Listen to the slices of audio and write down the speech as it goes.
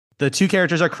the two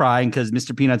characters are crying because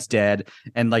Mr. Peanut's dead,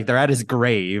 and like they're at his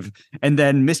grave, and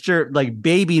then Mr. like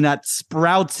Baby Nut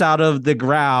sprouts out of the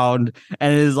ground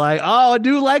and is like, "Oh, a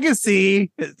new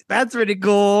legacy. That's pretty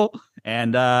cool."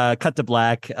 And cut to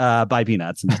black by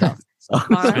Peanuts and stuff. So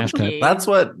that's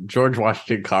what George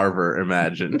Washington Carver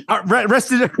imagined.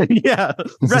 Rest in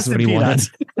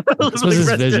Peanuts. This was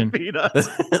his vision.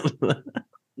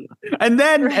 And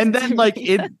then like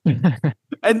it.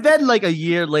 And then, like a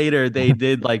year later, they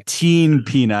did like Teen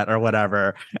Peanut or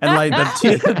whatever, and like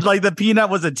the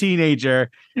Peanut was a teenager,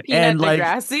 Peanut and like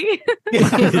Degrassi.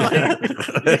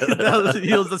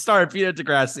 He was the star of Peanut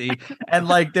Degrassi, and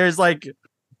like there's like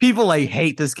people like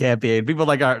hate this campaign. People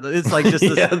like it's like just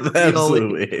this,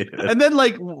 absolutely. And then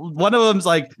like one of them's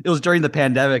like it was during the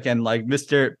pandemic, and like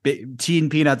Mr. Teen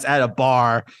Peanuts at a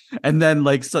bar, and then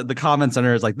like so the comments on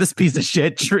her is like this piece of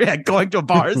shit going to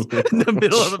bars in the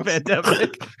middle of a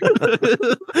pandemic.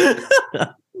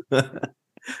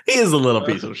 He is a little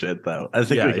piece of shit, though. I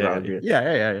think we can argue.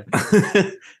 Yeah.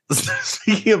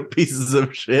 Speaking of pieces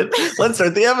of shit, let's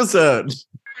start the episode.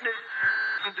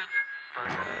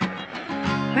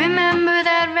 Remember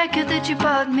that record that you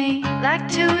bought me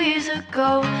like 2 years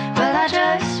ago? Well, I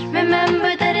just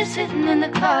remembered that it's sitting in the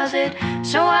closet,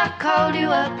 so I called you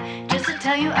up just to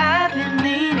tell you I've been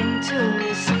meaning to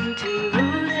listen to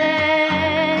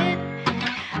that.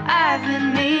 I've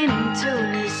been meaning to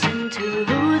listen to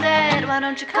that. Why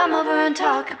don't you come over and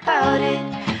talk about it?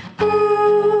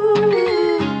 Ooh.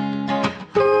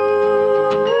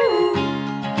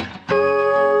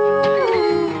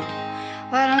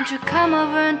 Why don't you come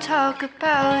over and talk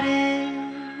about it?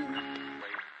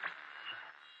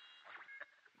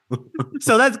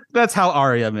 So that's how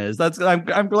Ariam is.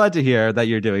 I'm glad to hear that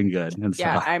you're doing good. And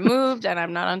yeah, I moved and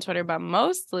I'm not on Twitter, but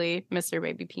mostly Mr.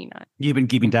 Baby Peanut. You've been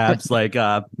keeping tabs like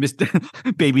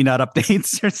Mr. Baby Nut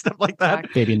updates or stuff like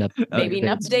that. Baby Nut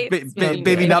updates.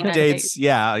 Baby Nut updates.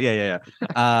 Yeah.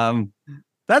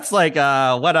 That's like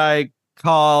what I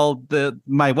call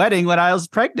my wedding when I was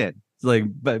pregnant. Like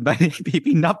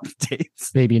baby nut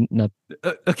dates. Baby nut.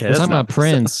 Okay, we're talking about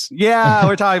Prince. Yeah,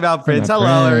 we're talking about Prince.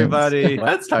 Hello, everybody.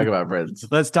 Let's talk about Prince.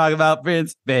 Let's talk about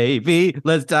Prince, baby.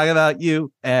 Let's talk about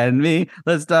you and me.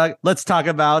 Let's talk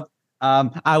about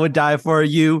I would die for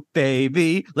you,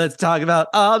 baby. Let's talk about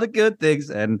all the good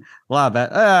things and a lot of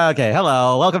that. Okay,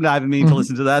 hello. Welcome to I've been meaning to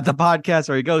listen to that, the podcast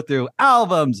where we go through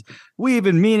albums we've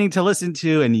been meaning to listen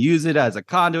to and use it as a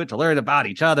conduit to learn about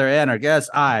each other and our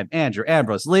guests. I'm Andrew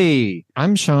Ambrose Lee.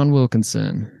 I'm Sean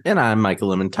Wilkinson. And I'm Michael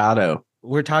Limentato.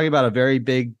 We're talking about a very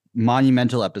big,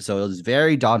 monumental episode. It's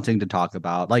very daunting to talk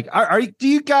about. Like, do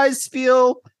you guys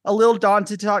feel a little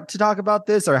daunted to talk about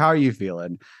this, or how are you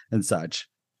feeling and such?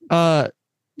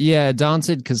 Yeah,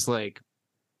 daunted because like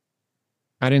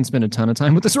I didn't spend a ton of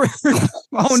time with this record.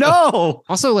 Oh no!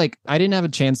 Also, like I didn't have a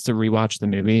chance to rewatch the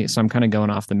movie, so I'm kind of going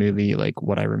off the movie, like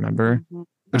what I remember.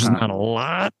 There's not a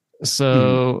lot,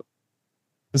 so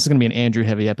this is gonna be an Andrew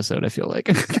heavy episode. I feel like.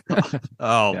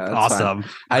 Oh, yeah, awesome!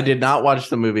 Fine. I did not watch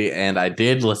the movie, and I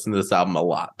did listen to this album a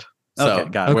lot. So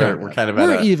we're kind of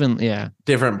at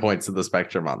different points of the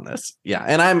spectrum on this. Yeah.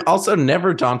 And I'm also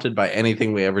never daunted by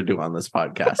anything we ever do on this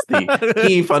podcast. The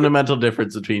key fundamental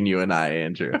difference between you and I,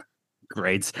 Andrew.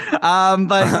 Great.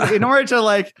 But in order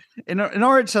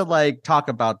to talk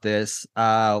about this,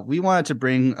 we wanted to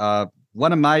bring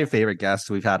one of my favorite guests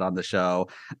we've had on the show.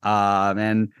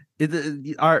 And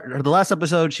the last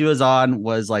episode she was on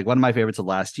was like one of my favorites of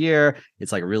last year.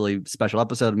 It's like a really special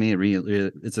episode to me.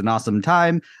 It's an awesome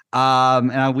time.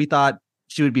 And we thought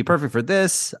she would be perfect for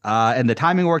this. And the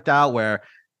timing worked out where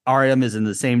Ariam is in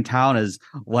the same town as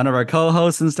one of our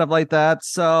co-hosts and stuff like that.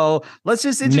 So let's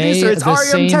just introduce her. It's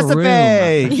Ariam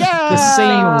Tesape. Yeah,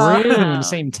 the same room,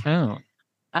 same town.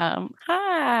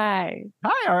 Hi,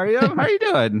 Ariam. How are you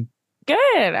doing?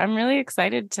 Good. I'm really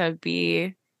excited to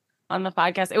be on the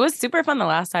podcast. It was super fun the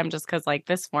last time just because like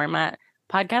this format,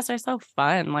 podcasts are so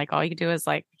fun. Like all you do is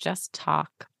like just talk.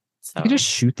 So you just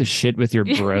shoot the shit with your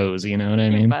bros, you know what I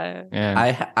mean?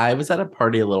 Yeah. I was at a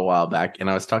party a little while back and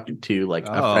I was talking to like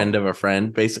a friend of a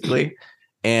friend, basically.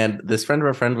 And this friend of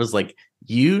a friend was like,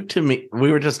 you to me,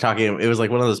 we were just talking. It was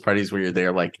like one of those parties where you're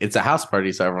there, like it's a house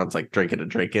party. So everyone's like drinking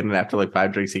and drinking. And after like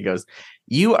 5 drinks, he goes,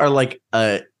 you are like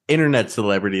a internet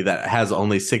celebrity that has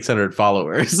only 600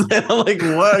 followers. And I'm like,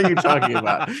 what are you talking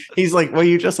about? He's like, well,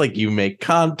 you just like, you make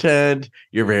content.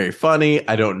 You're very funny.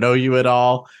 I don't know you at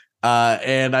all.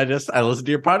 And I listened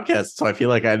to your podcast, so I feel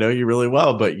like I know you really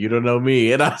well, but you don't know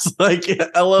me. And I was like,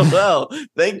 LOL,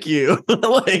 thank you.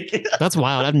 Like, That's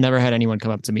wild. I've never had anyone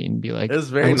come up to me and be like, it was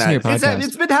very "I listen to your nice. podcast."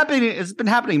 It's been happening. It's been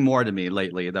happening more to me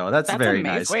lately, though. That's very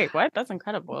amazing. nice. Wait, what? That's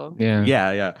incredible. Yeah.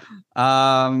 Yeah.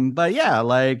 But yeah,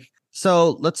 like,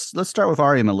 so let's start with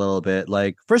Ariam a little bit.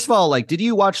 Like, first of all, like, did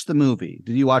you watch the movie?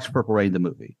 Did you watch Purple Rain, the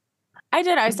movie? I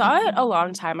did. I saw it a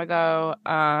long time ago.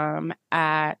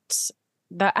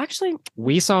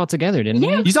 We saw it together, didn't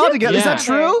Yeah. we? You saw it together? Is Yeah. that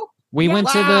true? We went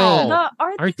to Wow. the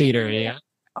art theater. Yeah.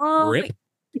 Rip.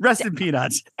 Rest in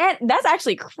peanuts. And that's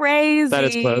actually crazy. That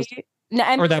it's closed.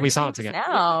 And Or that we saw it together.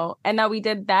 now, and that we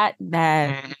did that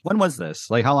then. When was this?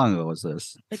 Like, how long ago was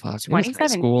this? Fuck, it was high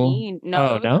 2017. school. No,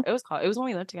 Oh, no? it was when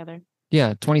we lived together. Yeah,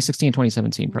 2016,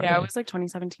 2017, probably. Yeah, it was like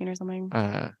 2017 or something.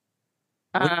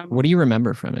 What do you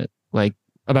remember from it? Like,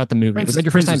 about the movie? Was that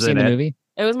your first time Prince was seeing in the it. movie?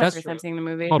 It was my That's first time seeing the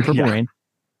movie. Called Purple Yeah. Rain.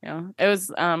 Yeah, it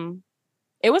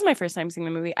was my first time seeing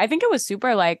the movie. I think it was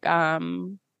super like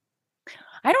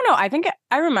I don't know. I think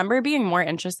I remember being more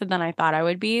interested than I thought I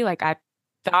would be. Like I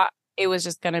thought it was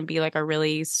just gonna be like a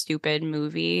really stupid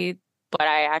movie, but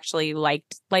I actually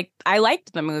liked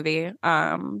the movie,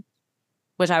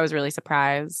 which I was really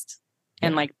surprised.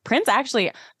 And like Prince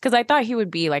actually, because I thought he would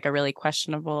be like a really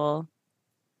questionable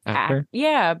Actor.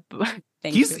 Yeah.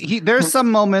 Thank you. There's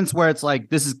some moments where it's like,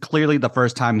 this is clearly the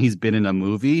first time he's been in a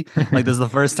movie. Like, this is the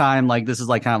first time, like, this is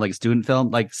like kind of like a student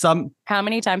film. Like, How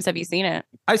many times have you seen it?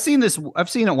 I've seen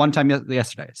it one time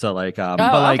yesterday. So like, but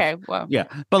like, okay. Well, yeah,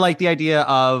 but like the idea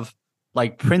of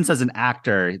like Prince as an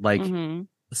actor, like mhm.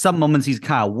 some moments he's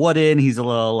kind of wooden. He's a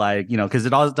little like, because it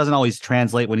doesn't always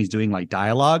translate when he's doing like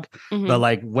dialogue, Mhm. but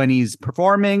like when he's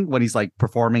like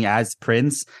performing as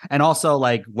Prince, and also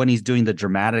like when he's doing the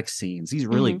dramatic scenes, he's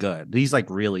really good. He's like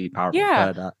really powerful.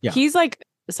 Yeah. But, He's like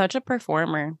such a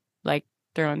performer, like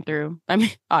through and through. I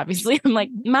mean, obviously, I'm like,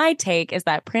 my take is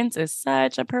that Prince is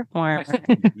such a performer.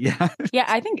 yeah. Yeah,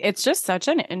 I think it's just such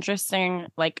an interesting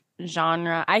like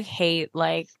genre. I hate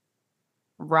like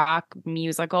rock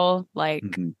musical, like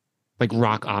Mhm. Like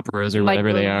rock operas or like,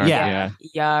 whatever they are. Yeah.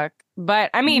 yuck. But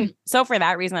I mean, so for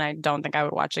that reason, I don't think I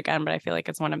would watch again. But I feel like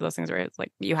it's one of those things where it's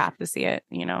like you have to see it,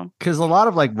 you know? Because a lot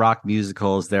of like rock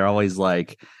musicals, they're always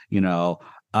like,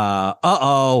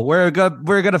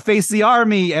 we're gonna face the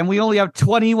army and we only have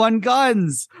 21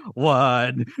 guns.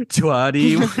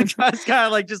 21 guns. Kind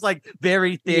of like just like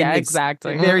very thin, Yeah,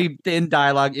 exactly. very thin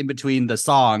dialogue in between the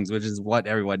songs, which is what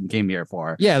everyone came here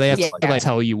for. Yeah, they have Yeah. to like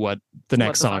tell you what the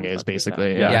next the song song's is, about to be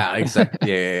basically. about. Yeah.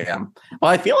 Exactly. Yeah.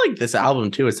 Well, I feel like this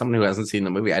album too, as someone who hasn't seen the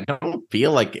movie, I don't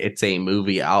feel like it's a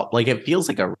movie out. Like it feels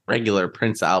like a regular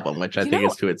Prince album, which I You think know,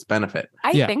 is to its benefit.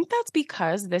 I Yeah. think that's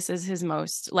because this is his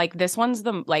most like this one's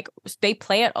the like they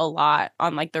play it a lot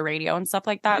on like the radio and stuff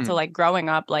like that. So like growing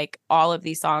up, like all of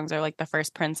these songs are like the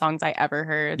first Prince songs I ever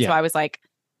heard. So Yeah. I was like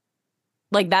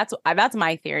that's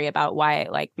my theory about why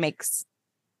it like makes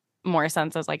more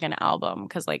sense as like an album,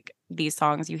 because like these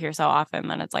songs you hear so often,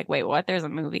 then it's like, wait, what? There's a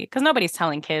movie, because nobody's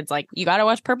telling kids like you got to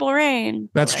watch Purple Rain.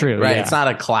 That's Like, true. Right. Yeah. It's not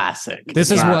a classic. This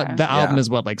is It's not- what the album yeah. is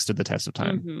what like stood the test of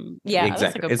time. mhm. Yeah, that's a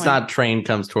exactly. good It's point. not Train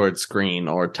Comes Towards Screen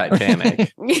or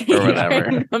Titanic. or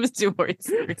whatever. It comes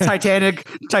towards Titanic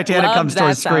Love comes that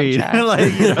towards screen.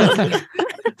 soundtrack.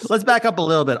 Like, let's back up a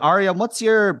little bit. Ariam, what's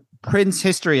your Prince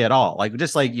history at all? Like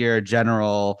just like your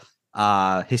general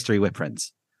history with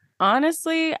Prince.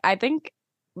 Honestly, I think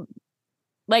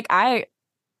like I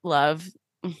love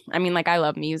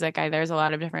music. There's a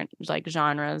lot of different like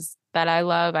genres that I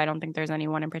love. I don't think there's any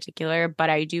one in particular, but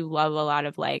I do love a lot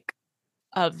of like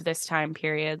of this time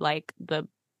period, like the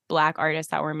Black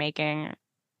artists that were making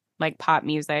like pop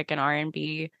music and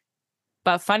R&B.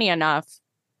 But funny enough,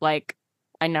 like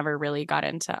I never really got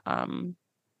into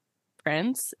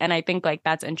Prince, and I think like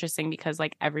that's interesting because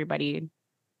like everybody,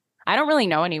 I don't really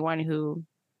know anyone who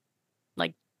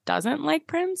like doesn't like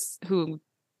Prince, who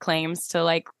claims to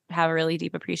like have a really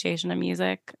deep appreciation of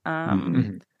music.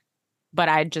 Mhm. But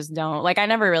I just don't like, I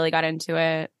never really got into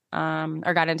it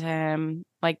or got into him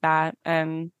like that.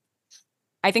 And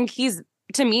I think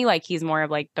to me, like he's more of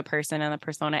like the person and the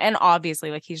persona, and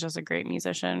obviously like he's just a great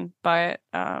musician, but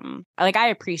like I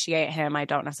appreciate him. I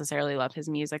don't necessarily love his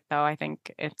music though. I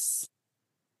think it's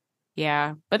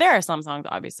but there are some songs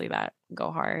obviously that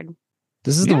go hard.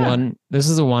 This is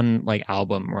the one like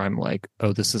album where I'm like,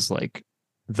 oh, this is like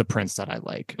the Prince that I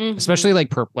like. Mhm. Especially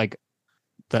like like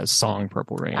the song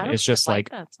Purple Rain. I don't It's just like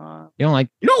that song. you don't like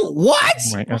You know what?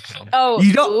 right, okay. Oh,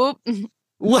 You don't- oop.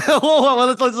 Well,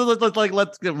 let's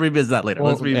revisit that later.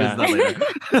 Well, Let's revisit that later.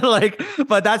 Like,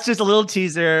 but that's just a little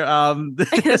teaser.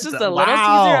 It's just a little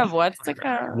teaser of what's to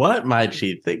come. What might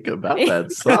she think about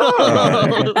that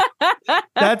song?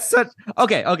 That's such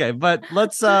okay. But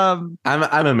let's I'm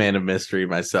a man of mystery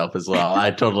myself as well.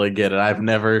 I totally get it. I've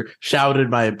never shouted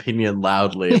my opinion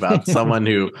loudly about someone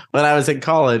who, when I was in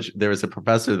college, there was a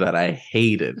professor that I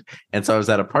hated. And so I was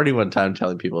at a party one time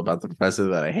telling people about the professor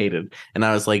that I hated. And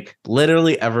I was like,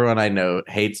 literally everyone I know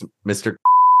hates Mr.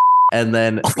 And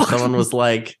then someone was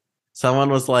like,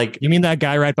 You mean that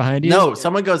guy right behind you? no,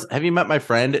 someone goes, have you met my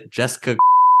friend Jessica?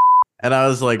 And I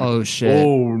was like, Oh shit.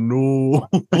 oh no.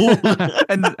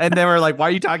 and they were like, "Why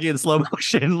are you talking in slow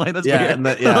motion?" Like that's Yeah, weird. and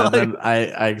then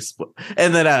I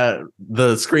and then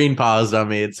the screen paused on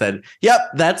me and said, "Yep,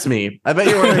 that's me." I bet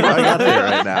you're wondering how I got there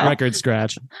right now. Record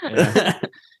scratch.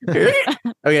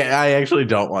 Okay, I actually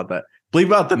don't want that.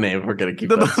 Bleep out the name. We're gonna keep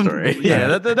that story.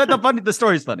 Yeah, the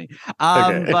story's funny.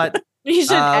 Okay. But you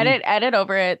should Um, edit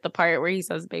over it the part where he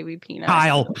says "baby peanut."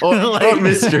 Kyle. Oh, Like-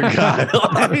 Mr. Kyle.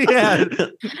 Yeah.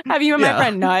 Have you met Yeah. my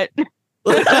friend Nut?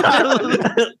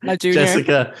 Nut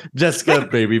Junior. Jessica,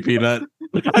 baby peanut.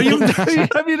 have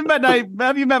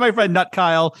you met my friend Nut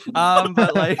Kyle?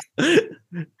 But like,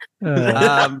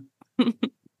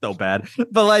 so bad.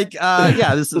 But like,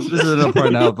 yeah, this is an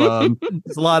important album.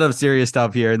 There's a lot of serious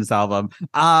stuff here in this album.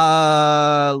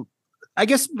 I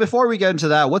guess before we get into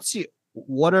that,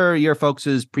 what are your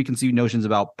folks' preconceived notions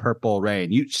about Purple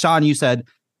Rain? Sean, you said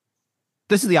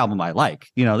this is the album I like.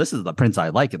 You know, this is the Prince I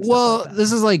like. And stuff Well, like that.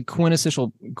 this is like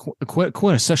quintessential.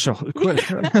 Quintessential.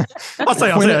 I'll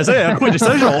say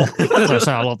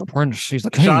quintessential. I love the Prince. She's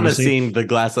the king. Sean you has see. seen The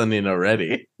Glass Onion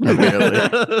already.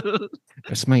 Apparently.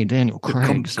 It's me, Daniel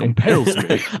Craig. see. compels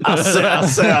me. I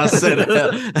said,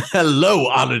 hello,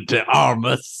 Ana de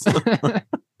Armas.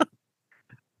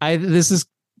 This is,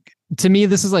 to me,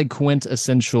 this is like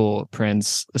quintessential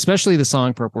Prince, especially the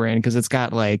song Purple Rain, because it's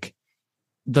got like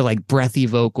the like breathy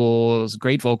vocals,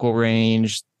 great vocal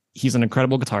range. He's an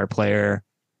incredible guitar player,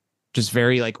 just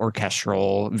very like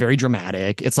orchestral, very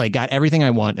dramatic. It's like got everything I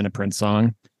want in a Prince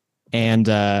song. And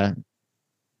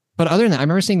but other than that, I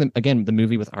remember seeing the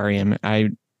movie with R.E.M. I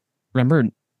remember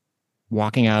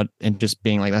walking out and just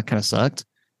being like, that kind of sucked.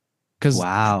 Because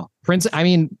Wow. Prince, I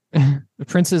mean,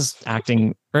 Prince's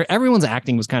acting, or everyone's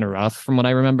acting, was kind of rough from what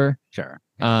I remember. Sure.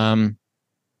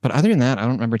 But other than that, I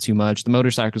don't remember too much. The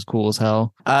motorcycle was cool as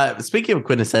hell. Speaking of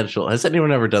quintessential, has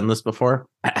anyone ever done this before?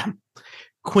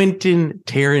 Quentin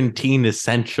Tarantino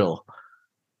essential.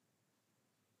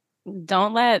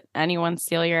 Don't let anyone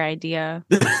steal your idea.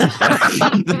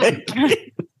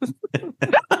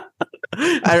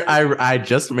 I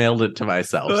just mailed it to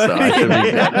myself, so I should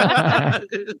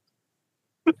be good.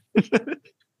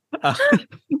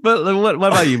 But what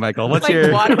about you, Michael? What's Like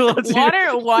your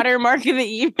watermark in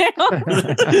the email.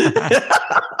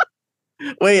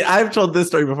 Wait, I've told this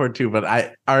story before too, but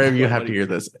RM, you have to hear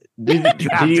this. You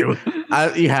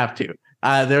have to.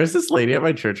 There was this lady at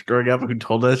my church growing up who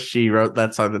told us she wrote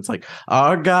that song that's like,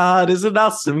 "Our God is an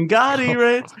awesome God, he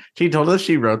reigns." She told us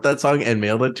she wrote that song and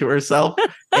mailed it to herself,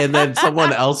 and then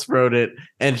someone else wrote it,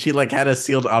 and she like had a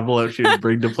sealed envelope she would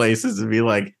bring to places and be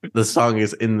like, "The song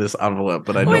is in this envelope,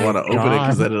 but I don't want to open it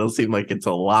because then it'll seem like it's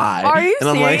a lie." Are you and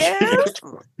I'm serious?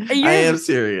 like, I am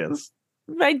serious.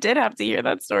 I did have to hear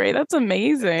that story. That's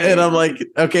amazing. And I'm like,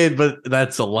 okay, but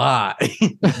that's a lie.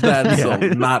 That's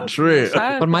not true.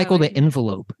 But Michael, the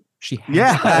envelope. She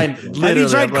has and he literally,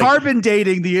 tried I'm like- carbon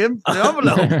dating the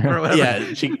envelope. Or whatever. Yeah,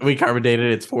 we carbon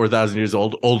dated. It's 4,000 years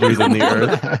old, older than the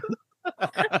Earth.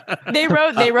 They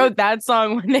wrote that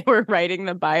song when they were writing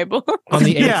the Bible. On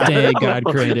the eighth Yeah. day, God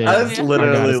created. I was Our God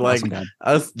literally is an like,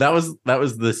 awesome God. that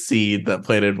was the seed that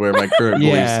planted where my current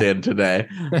beliefs Yeah. stand today.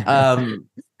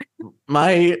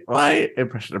 My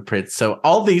impression of Prince. So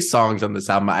all these songs on this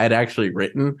album I had actually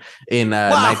written in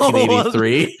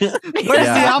 1983. Where's Yeah. the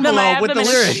I envelope have with them the in a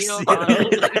lyrics? shield on.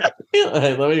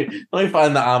 let me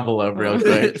find the envelope real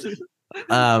quick.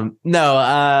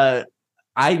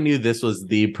 I knew this was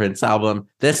the Prince album.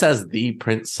 This has the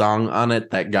Prince song on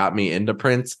it that got me into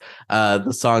Prince.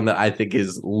 The song that I think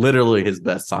is literally his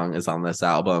best song is on this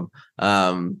album.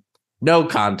 No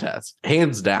contest,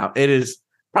 hands down. It is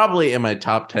probably in my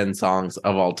top 10 songs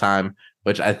of all time,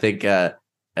 which I think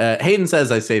Hayden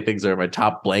says I say things are in my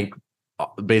top blank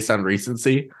based on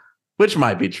recency, which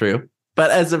might be true.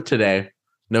 But as of today,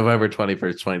 November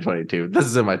 21st, 2022, this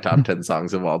is in my top 10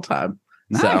 songs of all time.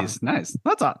 Nice. That's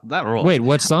that rules. Wait,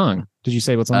 what song? Did you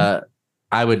say what song?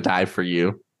 I Would Die for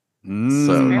You. So-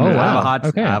 I Oh, have wow. a hot,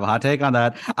 Okay. I have a hot take on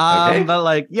that. Okay. But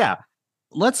like, yeah,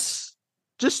 let's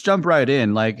just jump right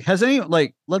in. Like,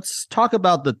 let's talk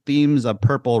about the themes of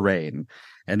Purple Rain.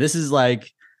 And this is like,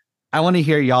 I want to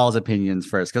hear y'all's opinions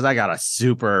first, because I got a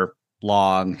super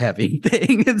long, heavy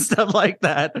thing and stuff like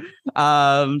that.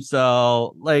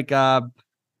 So like,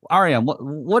 Ariam,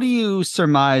 what do you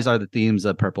surmise are the themes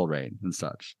of Purple Rain and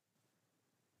such?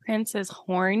 Prince is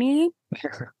horny.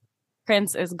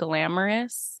 Prince is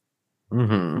glamorous.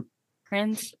 Mm-hmm.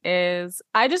 Prince is,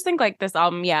 I just think like this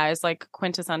album, is like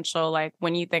quintessential. Like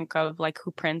when you think of like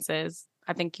who Prince is,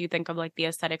 I think you think of like the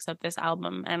aesthetics of this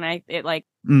album. And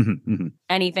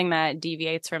anything that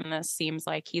deviates from this seems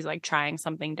like he's like trying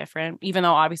something different, even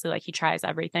though obviously like he tries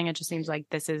everything. It just seems like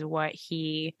this is what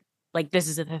this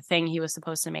is the thing he was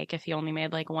supposed to make if he only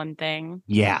made like one thing.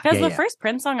 Yeah. Because the first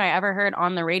Prince song I ever heard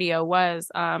on the radio was,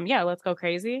 Let's Go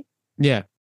Crazy. Yeah.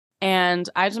 And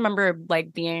I just remember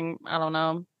like being, I don't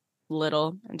know,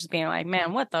 little and just being like,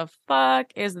 man, what the fuck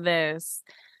is this?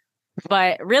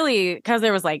 But really, because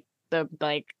there was like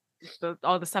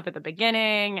all the stuff at the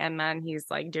beginning, and then he's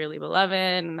like dearly beloved,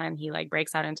 and then he like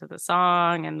breaks out into the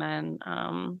song, and then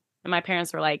and my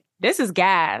parents were like, this is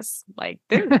gas, like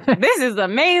this is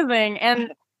amazing.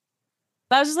 And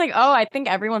I was just like, oh, I think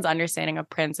everyone's understanding of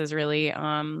Prince is really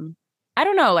I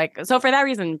don't know, like, so for that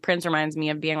reason Prince reminds me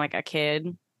of being like a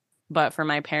kid, but for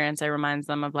my parents it reminds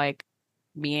them of like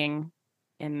being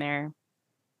in their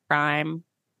prime,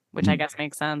 which I guess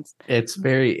makes sense. It's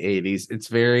very 80s. It's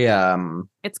very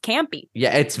it's campy.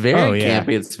 Yeah, it's very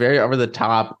campy. It's very over the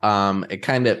top. It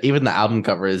kind of, even the album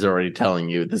cover is already telling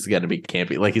you this is gonna be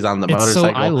campy. Like he's on the motorcycle. So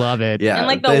I love it. Yeah, and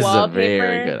like the this wallpaper. is a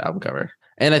very good album cover.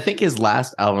 And I think his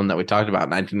last album that we talked about,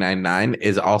 1999,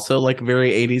 is also like a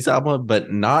very 80s album,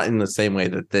 but not in the same way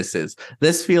that this is.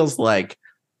 This feels like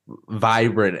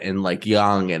vibrant and like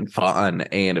young and fun,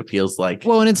 and it feels like,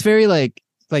 well, and it's very like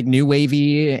new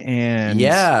wavy and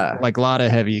like a lot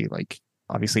of heavy, like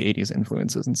obviously 80s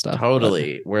influences and stuff.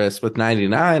 Totally. Whereas with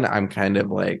 99, I'm kind of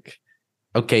like,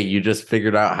 okay, you just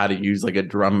figured out how to use like a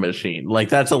drum machine. Like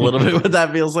that's a little bit what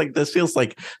that feels like. This feels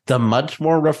like the much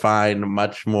more refined,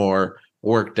 much more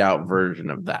worked out version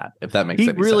of that, if that makes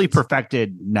sense. He really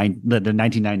perfected the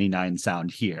 1999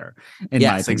 sound here.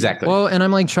 Yes, exactly. Well, and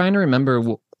I'm like trying to remember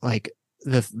like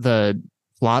the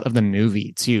plot of the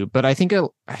movie too, but I think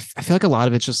I feel like a lot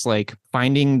of it's just like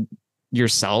finding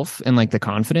yourself and like the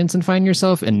confidence in finding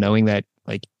yourself and knowing that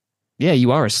like, yeah,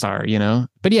 you are a star, you know.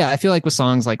 But yeah, I feel like with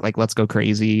songs like Let's Go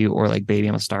Crazy or like Baby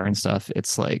I'm a Star and stuff,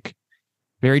 it's like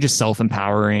very just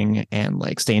self-empowering and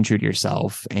like staying true to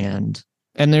yourself. And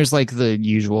there's like the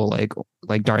usual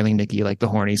like Darling Nikki, like the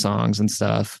horny songs and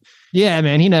stuff. Yeah,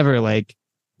 man, he never like,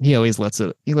 he always lets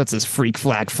his freak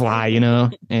flag fly, you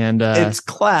know. And it's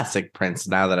classic Prince.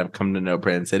 Now that I've come to know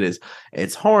Prince,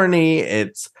 it's horny,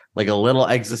 it's like a little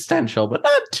existential, but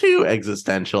not too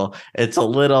existential. It's a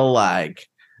little like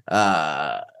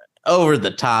over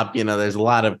the top, you know. There's a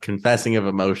lot of confessing of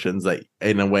emotions that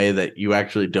in a way that you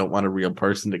actually don't want a real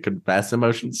person to confess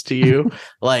emotions to you.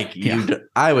 Like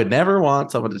I would never want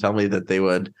someone to tell me that they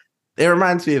would. It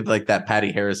reminds me of like that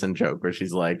Patty Harrison joke where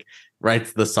she's like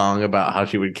writes the song about how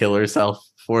she would kill herself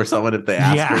for someone if they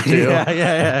asked her to.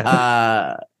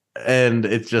 Yeah. And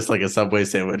it's just like a Subway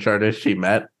sandwich artist she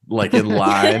met like in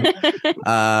line.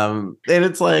 And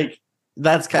it's like,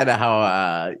 that's kind of how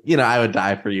I Would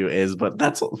Die For You is, but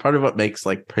that's part of what makes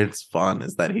like Prince fun,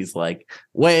 is that he's like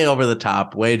way over the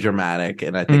top, way dramatic,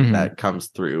 and I think that comes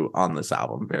through on this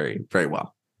album very, very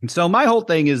well. So my whole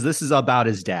thing is this is about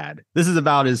his dad. This is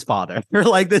about his father.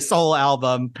 Like this whole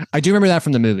album. I do remember that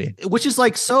from the movie, which is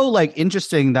like so like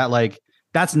interesting that like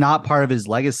that's not part of his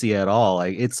legacy at all.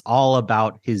 Like it's all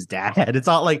about his dad. It's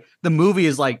not like the movie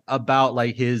is like about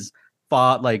like his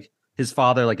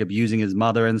father like abusing his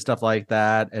mother and stuff like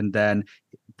that, and then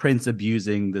Prince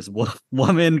abusing this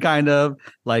woman, kind of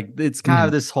like it's kind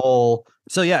of this whole.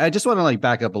 So yeah, I just want to like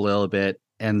back up a little bit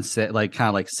and set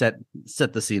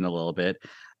the scene a little bit.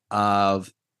 In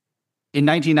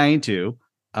 1992,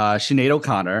 Sinead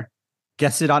O'Connor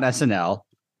guested on SNL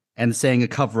and sang a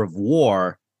cover of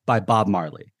War by Bob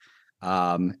Marley.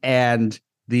 And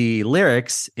the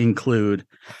lyrics include,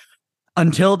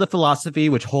 "Until the philosophy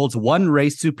which holds one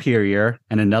race superior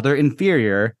and another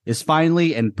inferior is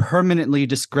finally and permanently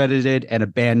discredited and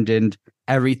abandoned,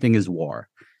 everything is war."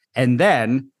 And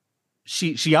then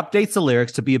she updates the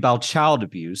lyrics to be about child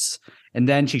abuse. And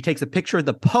then she takes a picture of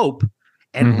the Pope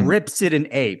and rips it in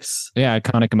apes. Yeah,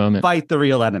 iconic moment. Fight the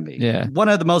real enemy. Yeah. One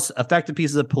of the most effective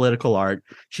pieces of political art.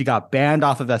 She got banned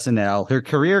off of SNL. Her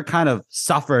career kind of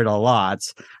suffered a lot.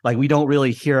 Like we don't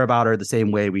really hear about her the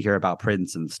same way we hear about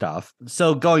Prince and stuff.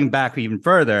 So going back even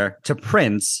further to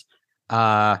Prince,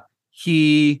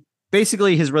 he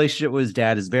basically his relationship with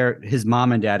his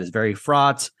mom and dad is very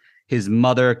fraught. His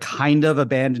mother kind of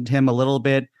abandoned him a little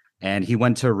bit, and he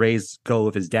went to go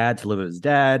with his dad to live with his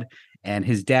dad. And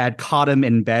his dad caught him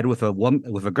in bed with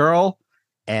a girl,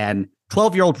 and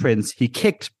 12-year-old Prince, he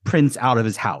kicked Prince out of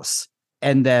his house.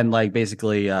 And then like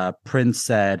basically Prince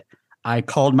said, I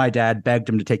called my dad, begged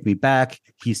him to take me back.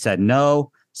 He said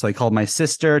no. So he called my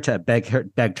sister to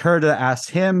begged her to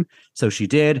ask him. So she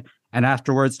did. And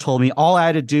afterwards told me all I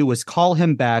had to do was call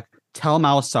him back, tell him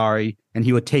I was sorry, and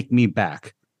he would take me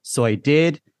back. So I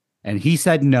did. And he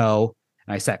said no.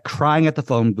 And I sat crying at the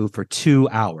phone booth for 2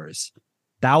 hours.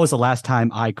 That was the last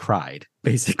time I cried,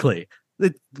 basically,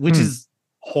 which is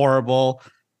horrible.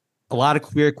 A lot of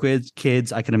queer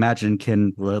kids, I can imagine,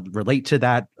 can relate to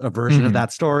that version of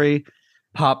that story.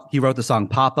 He wrote the song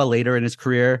Papa later in his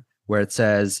career, where it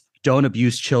says, don't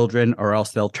abuse children or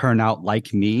else they'll turn out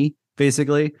like me,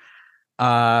 basically.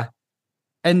 And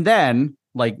then,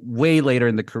 like, way later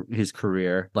in his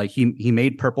career, like, he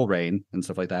made Purple Rain and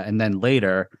stuff like that. And then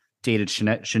later dated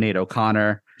Sinead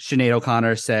O'Connor. Sinead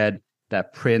O'Connor said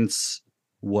that Prince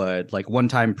would, like, one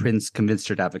time Prince convinced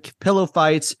her to have a pillow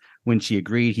fight. When she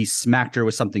agreed, he smacked her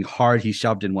with something hard he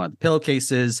shoved in one of the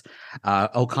pillowcases.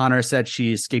 O'Connor said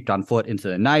she escaped on foot into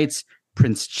the night.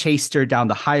 Prince chased her down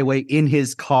the highway in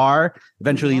his car,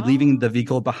 eventually leaving the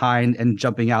vehicle behind and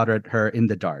jumping out at her in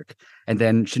the dark. And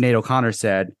then Sinead O'Connor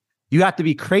said, you have to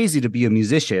be crazy to be a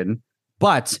musician,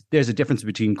 but there's a difference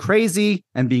between crazy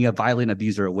and being a violent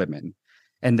abuser of women.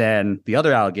 And then the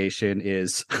other allegation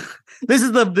is this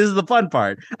is the fun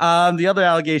part. The other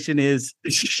allegation is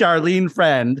Charlene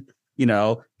Friend. You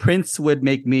know, Prince would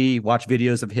make me watch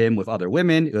videos of him with other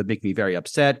women. It would make me very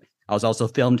upset. I was also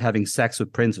filmed having sex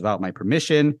with Prince without my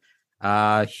permission.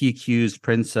 She accused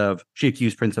Prince of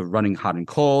running hot and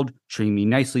cold, treating me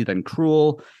nicely, then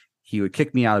cruel. He would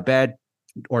kick me out of bed,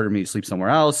 order me to sleep somewhere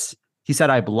else. He said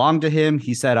I belonged to him.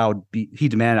 He said he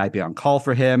demanded I'd be on call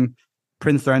for him.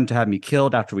 Prince threatened to have me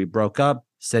killed after we broke up,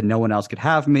 said no one else could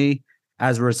have me.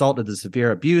 As a result of the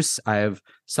severe abuse, I have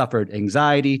suffered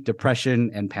anxiety, depression,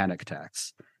 and panic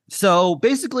attacks. So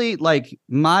basically, like,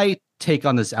 my take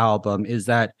on this album is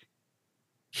that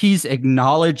he's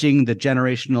acknowledging the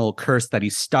generational curse that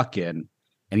he's stuck in,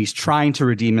 and he's trying to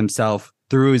redeem himself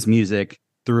through his music,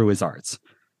 through his arts.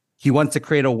 He wants to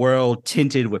create a world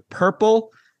tinted with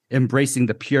purple, embracing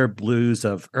the pure blues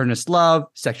of earnest love,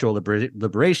 sexual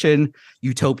liberation,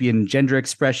 utopian gender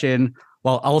expression,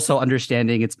 while also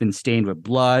understanding it's been stained with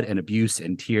blood and abuse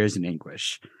and tears and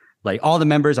anguish. Like, all the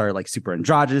members are like super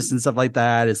androgynous and stuff like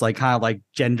that. It's like kind of like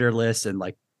genderless and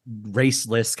like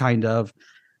raceless kind of.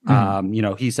 You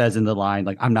know, he says in the line,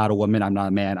 like, I'm not a woman, I'm not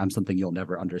a man, I'm something you'll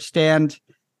never understand.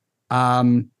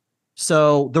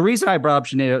 So the reason I brought up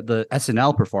the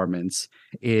SNL performance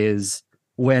is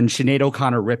when Sinead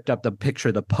O'Connor ripped up the picture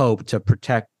of the Pope to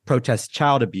protest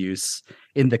child abuse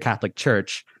in the Catholic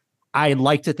Church, I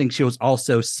like to think she was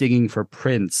also singing for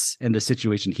Prince in the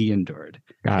situation he endured.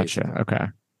 Gotcha. Basically. Okay.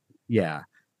 Yeah.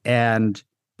 And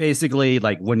basically,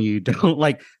 like, when you don't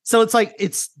like, so it's like,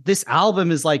 this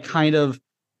album is like kind of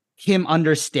him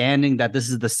understanding that this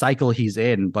is the cycle he's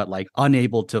in, but like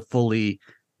unable to fully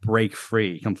break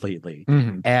free completely.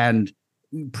 And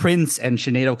Prince and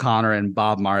Sinead O'Connor and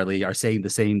Bob Marley are saying the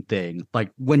same thing.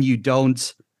 Like, when you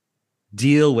don't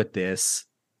deal with this,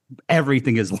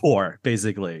 everything is war,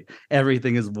 basically.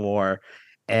 Everything is war.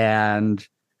 And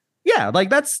yeah, like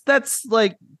that's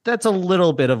a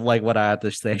little bit of like what I have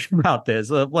to say about this.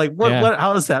 Like, what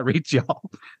how does that reach y'all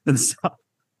and stuff?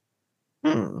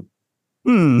 I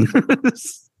mean,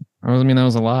 that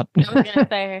was a lot. I was gonna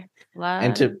say a lot.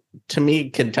 And to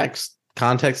me,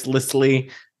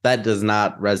 contextlessly, that does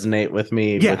not resonate with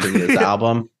me within this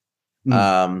album.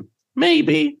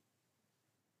 Maybe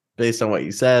based on what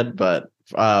you said, but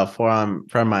from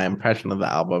my impression of the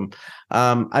album,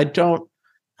 I don't.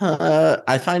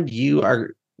 I find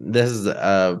this is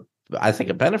I think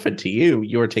a benefit to you.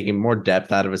 You are taking more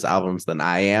depth out of his albums than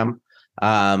I am.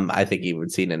 I think you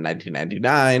would see it in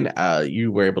 1999.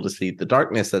 You were able to see the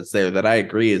darkness that's there, that I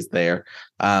agree is there.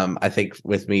 I think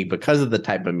with me, because of the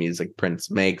type of music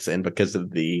Prince makes and because of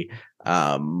the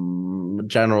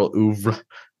general oeuvre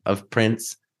of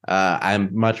Prince,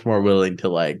 I'm much more willing to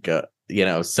like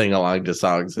sing along to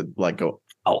songs and like go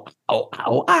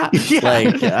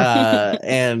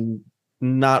and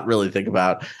not really think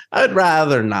about. I'd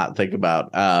rather not think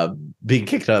about being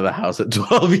kicked out of the house at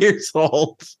 12 years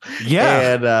old.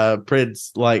 Yeah. And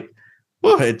Prince, like,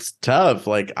 well, it's tough.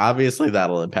 Like, obviously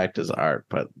that'll impact his art,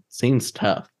 but seems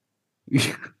tough.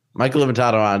 Michael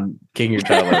Inventato on King Your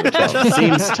Child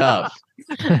seems tough.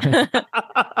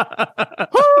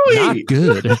 Not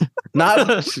good.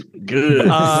 Not good.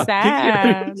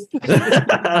 Sad.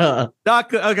 Not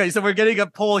good. Okay, so we're getting a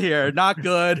poll here. Not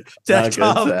good. Not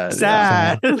good, Sad. sad,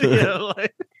 Sad. You know,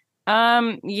 like-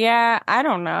 Yeah, I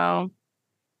don't know.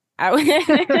 I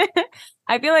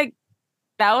I feel like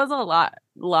that was a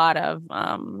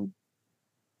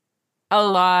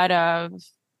lot of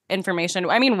information.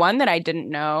 I mean, one, that I didn't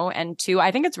know, and two,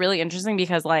 I think it's really interesting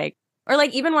because like, or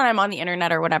like even when I'm on the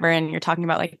internet or whatever and you're talking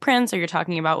about like Prince or you're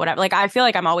talking about whatever, like I feel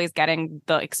like I'm always getting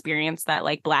the experience that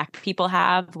like Black people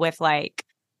have with like,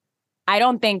 I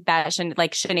don't think that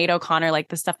like Sinead O'Connor, like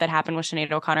the stuff that happened with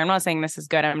Sinead O'Connor, I'm not saying this is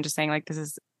good. I'm just saying like this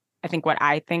is, I think what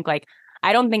I think, like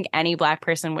I don't think any Black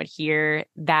person would hear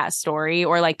that story,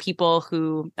 or like people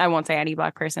who, I won't say any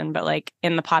Black person, but like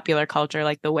in the popular culture,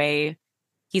 like the way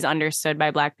he's understood by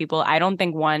Black people, I don't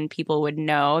think one, people would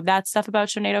know that stuff about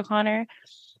Sinead O'Connor.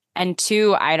 And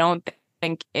two, I don't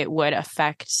think it would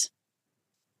affect,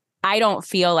 I don't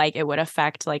feel like it would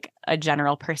affect like a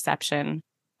general perception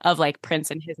of like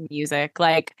Prince and his music.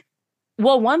 Like,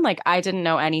 well, one, like I didn't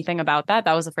know anything about that.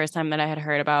 That was the first time that I had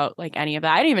heard about like any of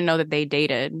that. I didn't even know that they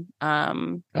dated.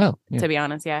 To be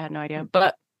honest, yeah, I had no idea.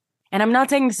 But, and I'm not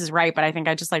saying this is right, but I think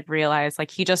I just like realized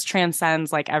like he just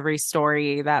transcends like every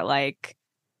story that like,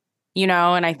 you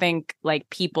know, and I think like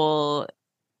people,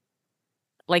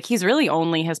 like he's really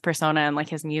only his persona and like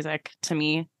his music to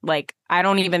me. Like I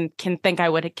don't even think I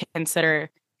would consider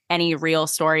any real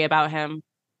story about him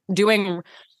doing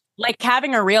like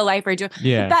having a real life or doing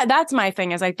that's my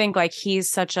thing, is I think like he's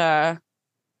such a,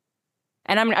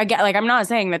 and I get like, I'm not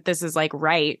saying that this is like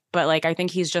right, but like I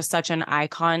think he's just such an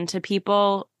icon to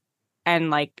people and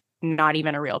like not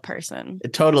even a real person.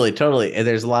 Totally. And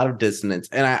there's a lot of dissonance.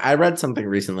 And I read something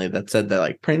recently that said that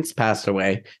like Prince passed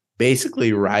away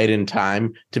basically right in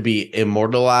time to be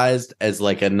immortalized as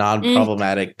like a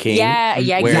non-problematic king. Yeah,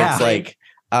 where exactly. it's like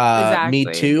Exactly.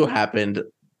 Me Too happened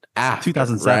after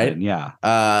 2007, right? yeah.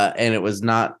 And it was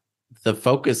not the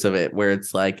focus of it, where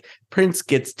it's like Prince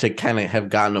gets to kind of have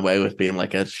gotten away with being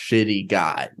like a shitty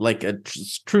guy, like a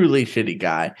truly shitty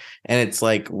guy. And it's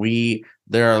like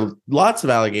there are lots of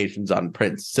allegations on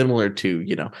Prince, similar to,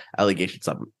 you know, allegations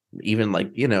on even like,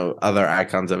 you know, other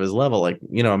icons of his level, like,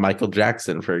 you know, Michael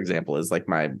Jackson, for example, is like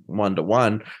my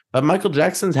 1-to-1. But Michael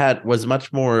Jackson's was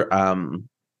much more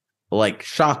like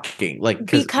shocking, like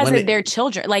because of their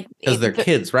children, like because they're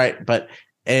kids, right? But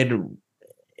and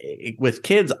with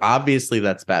kids, obviously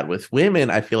that's bad. With women,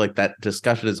 I feel like that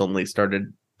discussion has only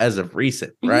started as of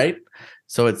recent, right?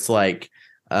 So it's like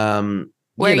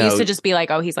where it used to just be like,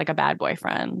 oh, he's like a bad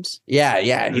boyfriend.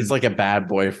 Yeah. He's like a bad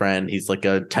boyfriend. He's like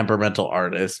a temperamental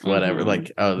artist, whatever.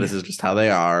 Like, oh, this is just how they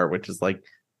are, which is like,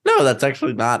 no, that's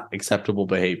actually not acceptable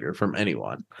behavior from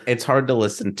anyone. It's hard to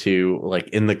listen to, like,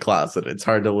 In the Closet. It's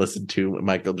hard to listen to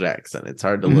Michael Jackson. It's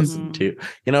hard to listen to,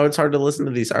 you know, it's hard to listen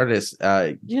to these artists,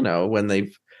 you know, when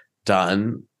they've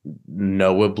done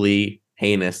knowably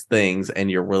heinous things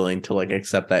and you're willing to like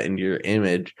accept that in your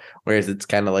image, whereas it's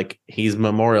kind of like he's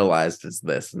memorialized as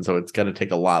this, and so it's going to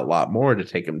take a lot more to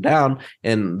take him down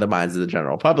in the minds of the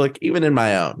general public, even in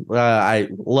my own. I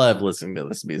love listening to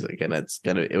this music, and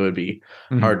it would be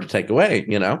hard to take away,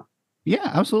 you know.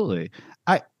 Yeah, absolutely.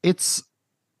 It's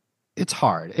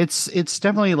hard. It's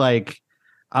definitely like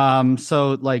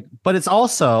so like, but it's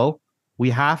also,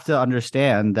 we have to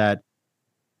understand that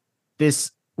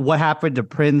what happened to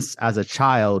Prince as a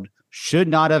child should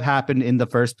not have happened in the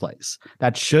first place.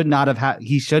 That should not have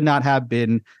he should not have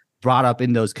been brought up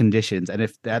in those conditions. And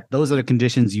if those are the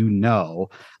conditions, you know,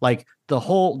 like the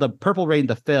Purple Rain,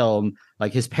 the film,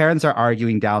 like his parents are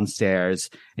arguing downstairs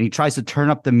and he tries to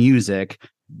turn up the music,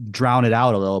 drown it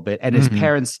out a little bit, and his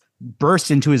parents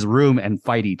burst into his room and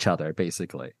fight each other,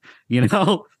 basically, you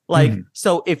know. Like,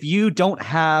 so if you don't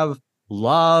have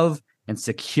love and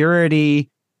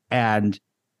security and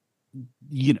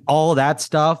all that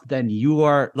stuff, then you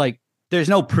are like, there's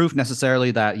no proof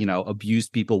necessarily that, you know,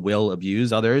 abused people will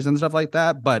abuse others and stuff like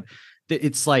that, but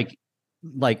it's like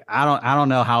I don't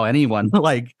know how anyone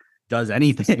like does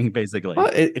anything, basically. Well,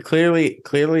 it clearly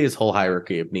his whole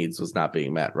hierarchy of needs was not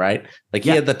being met, right? Like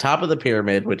he had the top of the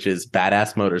pyramid, which is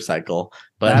badass motorcycle,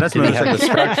 but did he have the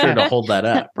structure to hold that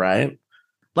up, right?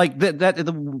 Like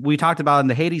that we talked about in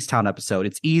the Hadestown episode.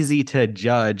 It's easy to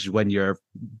judge when your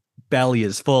belly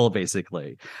is full,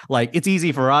 basically. Like, it's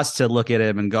easy for us to look at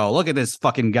him and go, look at this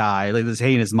fucking guy, like this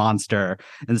heinous monster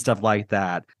and stuff like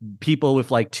that. People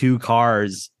with like 2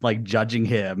 cars like judging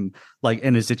him like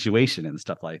in his situation and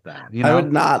stuff like that, you know? I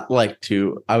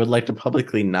would like to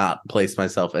publicly not place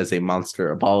myself as a monster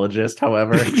apologist.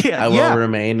 However, I will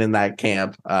remain in that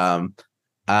camp,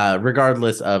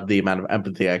 regardless of the amount of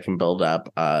empathy I can build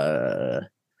up.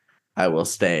 I will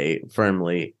stay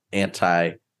firmly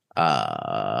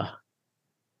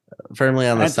firmly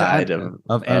on the side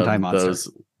of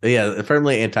anti-monster.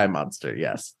 Firmly anti-monster,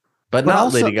 yes. But not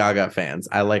also, Lady Gaga fans.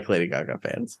 I like Lady Gaga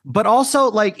fans. But also,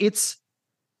 like,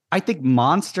 I think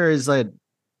monster is an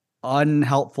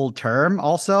unhelpful term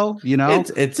also, you know?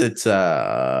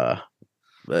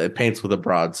 It paints with a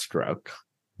broad stroke.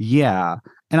 Yeah.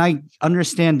 And I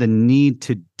understand the need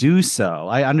to do so.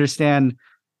 I understand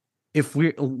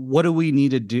what do we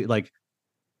need to do? Like,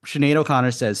 Sinead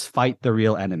O'Connor says, fight the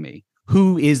real enemy.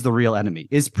 Who is the real enemy?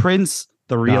 Is Prince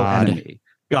the real enemy?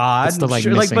 God, that's the, like,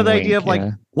 sure, like, but the idea of like,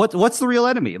 yeah. what's the real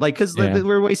enemy? Like, because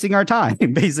we're wasting our time,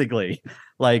 basically,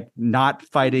 like not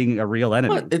fighting a real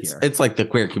enemy. Well, it's like the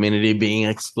queer community being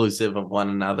exclusive of one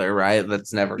another, right?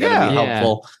 That's never going to be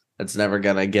helpful. That's never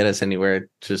going to get us anywhere. It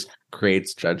just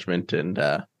creates judgment and.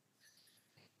 I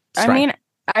mean,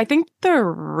 I think the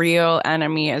real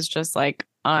enemy is just like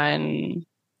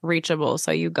unreachable.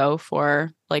 So you go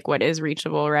for like what is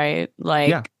reachable, right?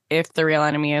 Like. If the real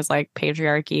enemy is like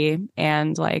patriarchy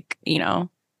and like, you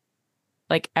know,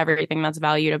 like everything that's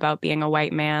valued about being a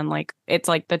white man, like it's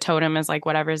like the totem is like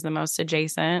whatever's the most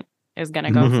adjacent is going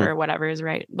to go for whatever is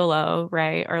right below,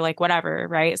 right? Or like whatever,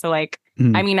 right? So like,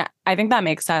 I mean, I think that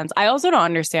makes sense. I also don't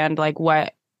understand like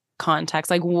what context,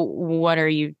 like what are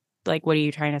you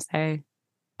trying to say?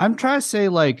 I'm trying to say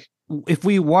like, if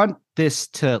we want this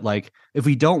to like, if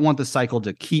we don't want the cycle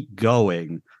to keep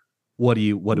going, what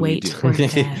do we do?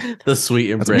 The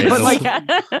sweet embrace. But like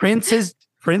Prince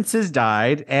has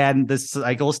died and the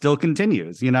cycle still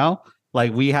continues, you know?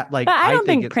 Like we have like, but I don't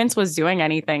think Prince was doing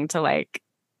anything to like,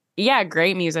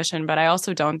 great musician, but I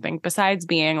also don't think, besides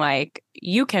being like,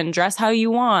 you can dress how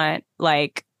you want,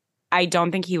 like I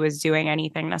don't think he was doing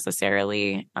anything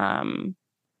necessarily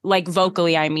like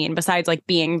vocally, I mean, besides like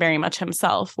being very much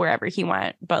himself wherever he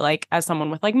went, but like as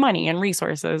someone with like money and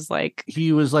resources, like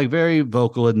he was like very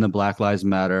vocal in the Black Lives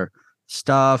Matter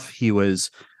stuff. He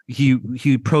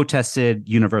protested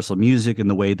Universal Music and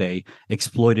the way they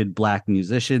exploited Black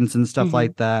musicians and stuff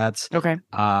like that. Okay.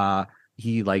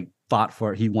 He like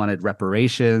he wanted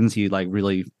reparations. He like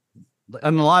really,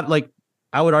 and a lot, like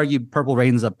I would argue Purple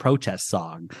Rain's a protest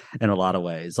song in a lot of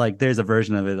ways. Like there's a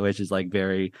version of it which is like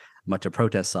very much a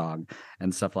protest song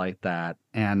and stuff like that.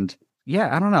 And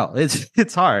I don't know.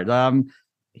 It's hard.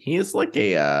 He is like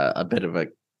a bit of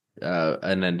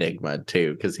an enigma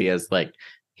too, because he's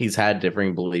had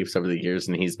differing beliefs over the years,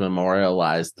 and he's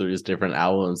memorialized through his different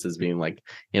albums as being like,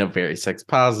 you know, very sex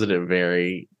positive,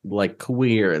 very like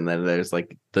queer, and then there's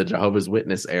like the Jehovah's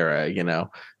Witness era, you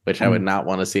know, which I would not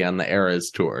want to see on the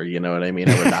Eras tour. You know what I mean?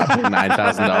 I would not pay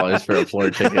 $9,000 for a floor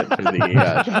ticket for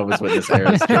the Jehovah's Witness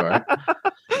Eras tour.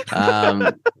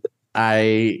 So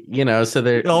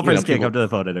there. Elvis can't come to the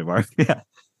phone anymore.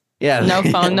 Yeah. No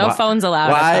phone. No phones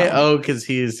allowed. Why? Oh, because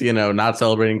he's not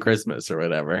celebrating Christmas or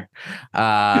whatever.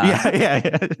 Oh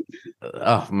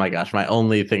my gosh, my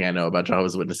only thing I know about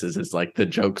Jehovah's Witnesses is like the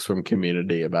jokes from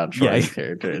Community about Troy's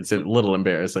character. It's a little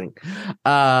embarrassing.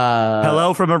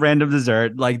 Hello from a random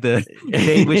dessert, like the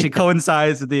day which it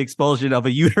coincides with the expulsion of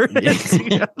a uterus.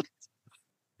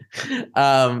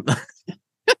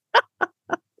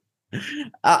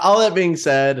 All that being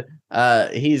said,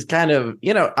 he's kind of,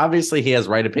 obviously he has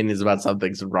right opinions about some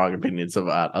things and wrong opinions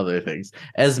about other things,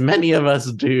 as many of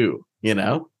us do.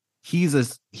 He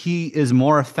is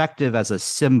more effective as a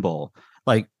symbol.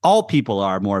 Like all people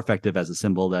are more effective as a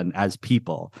symbol than as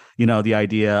people. The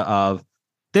idea of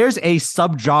there's a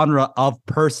subgenre of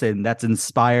person that's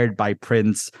inspired by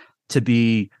Prince to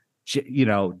be,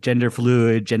 gender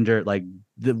fluid, gender like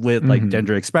with like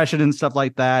gender expression and stuff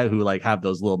like that, who like have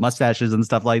those little mustaches and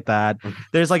stuff like that.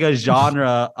 There's like a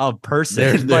genre of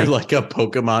person. They're like a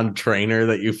Pokemon trainer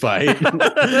that you fight.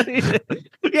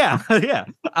 yeah.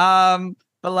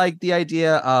 But like the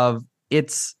idea of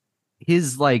it's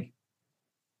his like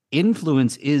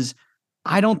influence is,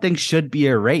 I don't think should be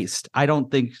erased.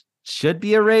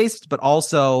 But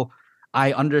also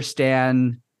I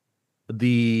understand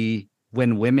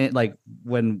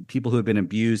when people who have been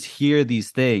abused hear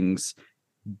these things,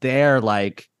 they're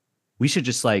like, we should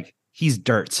just like, he's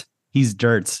dirt.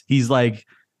 He's like,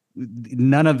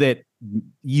 none of it.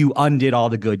 You undid all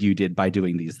the good you did by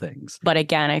doing these things. But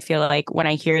again, I feel like when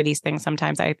I hear these things,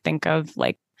 sometimes I think of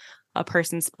like a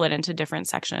person split into different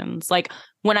sections. Like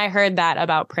when I heard that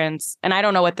about Prince, and I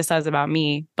don't know what this says about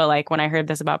me, but like when I heard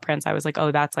this about Prince, I was like,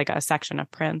 oh, that's like a section of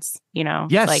Prince,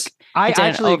 Yes, like I it didn't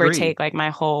actually overtake agree. like my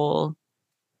whole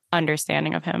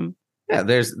understanding of him. Yeah,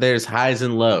 there's highs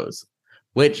and lows.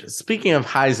 Which, speaking of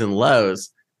highs and lows,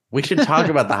 we should talk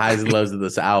about the highs and lows of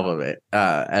this album.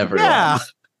 Everyone. Yeah.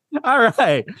 All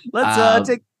right. Let's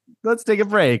let's take a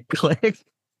break. Click.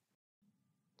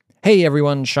 Hey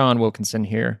everyone, Sean Wilkinson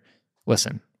here.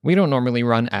 Listen, we don't normally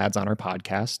run ads on our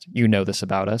podcast. You know this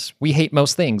about us. We hate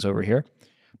most things over here.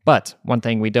 But one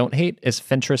thing we don't hate is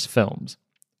Fentress Films.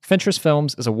 Fentress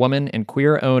Films is a woman and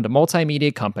queer-owned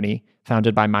multimedia company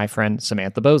founded by my friend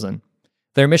Samantha Bozen.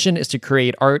 Their mission is to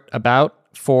create art about,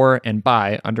 for, and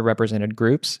by underrepresented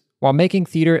groups while making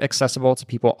theater accessible to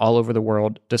people all over the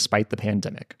world despite the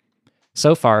pandemic.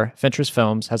 So far, Fentress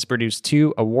Films has produced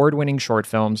 2 award-winning short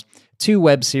films, 2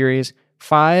 web series,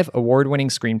 5 award-winning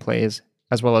screenplays,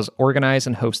 as well as organized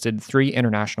and hosted 3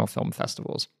 international film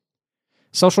festivals.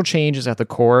 Social change is at the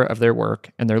core of their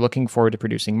work, and they're looking forward to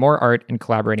producing more art and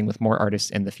collaborating with more artists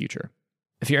in the future.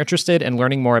 If you're interested in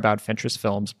learning more about Fentress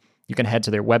Films, you can head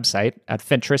to their website at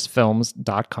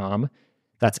fentressfilms.com.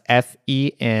 That's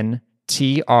FENTRESS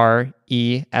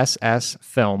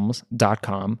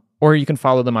films.com. Or you can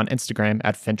follow them on Instagram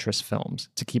at Fentress Films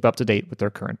to keep up to date with their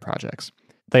current projects.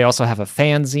 They also have a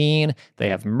fanzine. They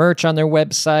have merch on their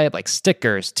website, like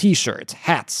stickers, t-shirts,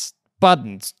 hats,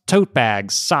 buttons, tote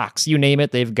bags, socks, you name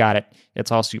it, they've got it.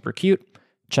 It's all super cute.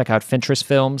 Check out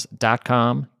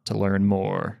fentressfilms.com to learn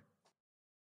more.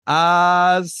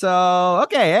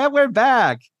 Okay, and we're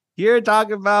back. Here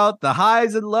talking about the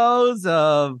highs and lows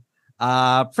of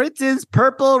Prince's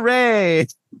Purple Rain.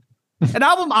 An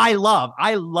album I love.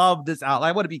 I love this album.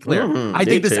 I want to be clear. I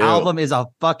think this album is a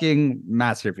fucking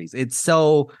masterpiece. It's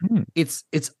so it's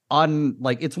one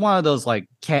of those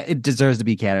it deserves to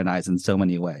be canonized in so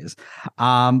many ways.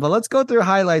 But let's go through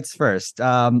highlights first.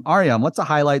 Ariam, what's a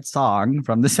highlight song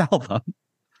from this album?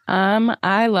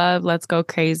 I love Let's Go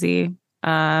Crazy.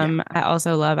 I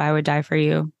also love I Would Die for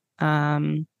You.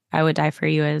 I Would Die for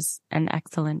You is an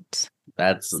excellent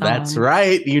That's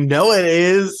right. You know it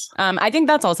is. I think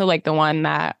that's also the one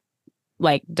that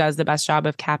does the best job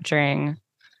of capturing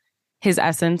his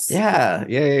essence. Yeah.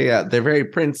 They're very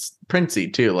princey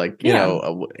too. You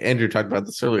know, Andrew talked about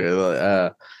this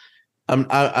earlier.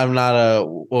 I'm not a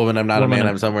woman. I'm not a man.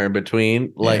 I'm somewhere in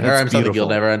between. Or I'm something beautiful. you'll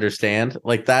never understand.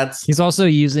 That's. He's also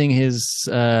using his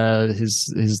letters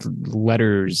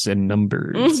and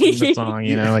numbers in the song.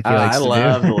 You know, I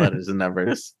love the letters and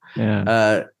numbers.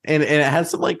 Yeah. And it has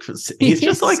some he's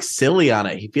just silly on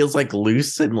it. He feels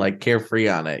loose and carefree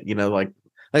on it. You know, like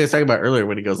I was talking about earlier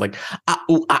when he goes all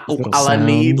I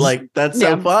need. That's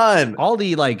so fun. All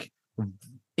the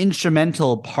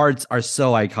instrumental parts are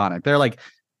so iconic. They're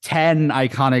 10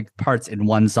 iconic parts in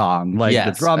one song,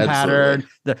 the drum pattern,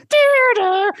 the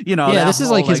this is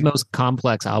his most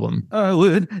complex album. I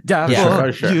would die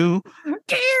for sure. you,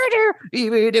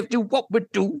 even if you what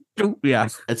would do. Yeah.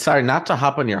 Sorry, not to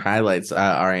hop on your highlights,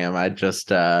 Ariam. I just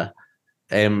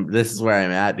this is where I'm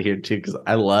at here too, because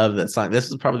I love that song. This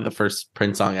is probably the first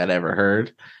Prince song I'd ever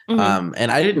heard.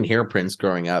 And I didn't hear Prince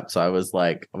growing up, so I was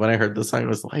when I heard the song, I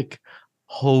was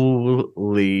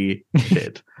holy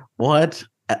shit, what?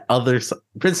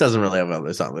 Prince doesn't really have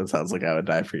another song that sounds like I Would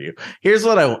Die for You. Here's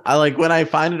what I like when I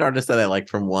find an artist that I like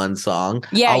from one song.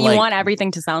 Yeah, you want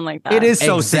everything to sound like that. It is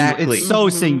so exactly. It's so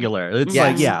singular. It's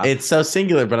it's so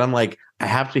singular, but I'm I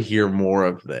have to hear more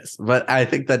of this. But I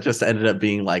think that just ended up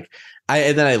being and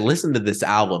then I listened to this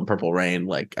album, Purple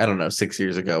Rain, I don't know, 6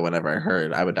 years ago, whenever I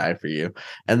heard I Would Die for You.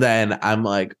 And then I'm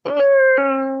I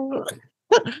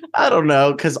don't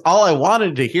know, because all I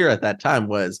wanted to hear at that time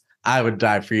was I Would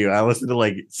Die for You. I listened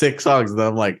to 6 songs and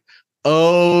then I'm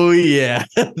oh yeah,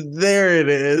 there it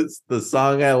is. The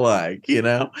song I like, you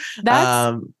know?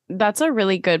 That's a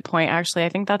really good point, actually. I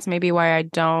think that's maybe why I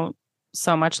don't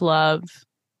so much love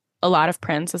a lot of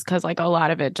Prince, is because a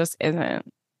lot of it just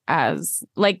isn't as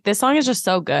this song is just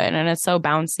so good and it's so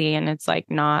bouncy and it's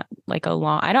not a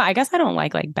long I guess I don't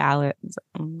like ballads.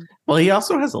 Well, he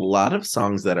also has a lot of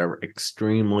songs that are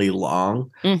extremely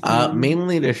long,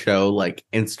 mainly to show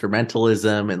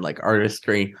instrumentalism and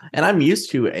artistry, and I'm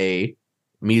used to a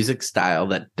music style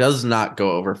that does not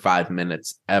go over 5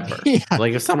 minutes ever.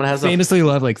 If someone has famously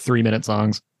love 3-minute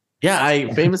songs. Yeah,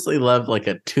 I famously love a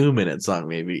 2-minute song,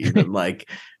 maybe even if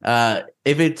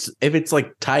it's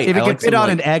tight. If it can fit on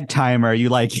an egg timer, you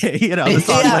like it, the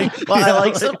song.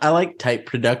 I like tight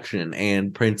production,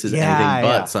 and Prince is anything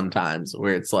but sometimes,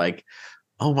 where it's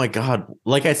oh my god,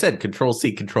 like I said, Control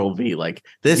C, Control V.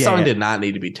 This song did not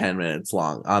need to be 10 minutes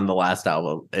long on the last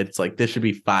album. It's this should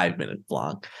be 5 minutes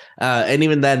long, and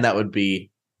even then, that would be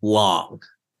long.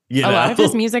 A lot of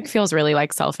his music feels really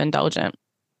self-indulgent.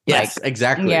 Yes,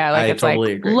 exactly. Yeah, I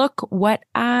totally agree. Look what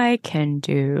I can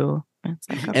do.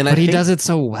 But he does it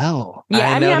so well.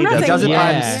 Yeah, I mean, I'm not saying he does it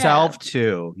by himself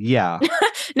too. Yeah.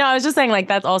 No, I was just saying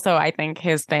that's also I think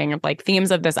his thing of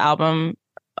themes of this album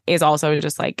is also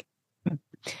just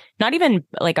not even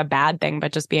like a bad thing,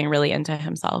 but just being really into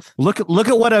himself. Look at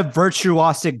what a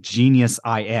virtuosic genius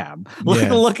I am.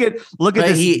 Yeah. Look at But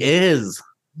this. he is.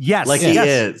 Yes, Like yes. he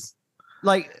is.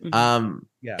 Like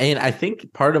yeah. And I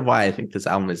think part of why I think this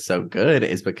album is so good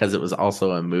is because it was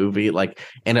also a movie, like,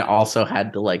 and it also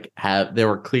had to like have, there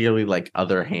were clearly like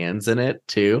other hands in it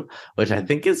too, which I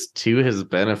think is to his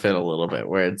benefit a little bit,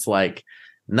 where it's like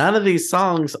none of these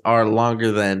songs are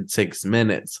longer than 6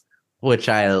 minutes, which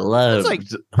I love. It's like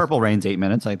Purple Rain's 8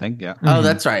 minutes, I think. Yeah. Oh,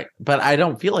 that's right. But I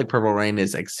don't feel like Purple Rain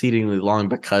is exceedingly long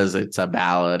because it's a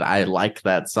ballad. I like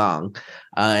that song.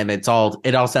 And it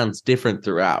all sounds different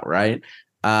throughout, right?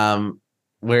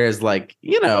 Whereas, like,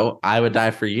 you know, I Would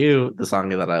Die For You, the song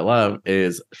that I love,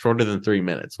 is shorter than 3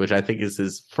 minutes, which I think is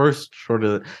his first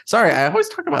shorter. Sorry, I always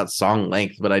talk about song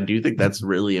length, but I do think that's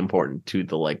really important to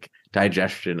the like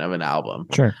digestion of an album.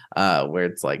 Sure. Where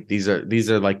it's like these are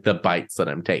like the bites that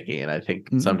I'm taking, and I think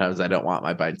sometimes I don't want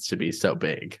my bites to be so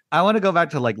big. I want to go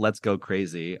back to like Let's Go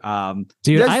Crazy.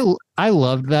 Dude, I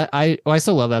loved that. I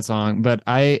still love that song, but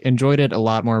I enjoyed it a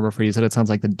lot more before you said it sounds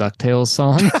like the DuckTales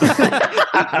song.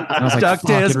 I was like,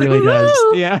 DuckTales. fuck, it really does.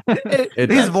 Yeah.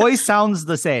 His voice sounds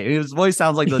the same. His voice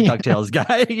sounds like the DuckTales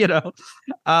guy, you know.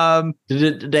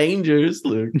 Dangers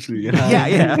look.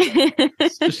 Yeah.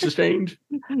 It's just strange.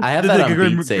 I have that on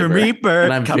Beat Saber, Reaper,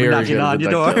 and I'm coming very knocking good on at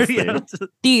your the door. DuckTales Yeah.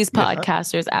 These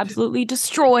podcasters absolutely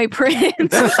destroy Prince.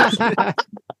 Mike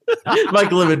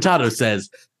Limitato says,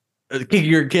 kick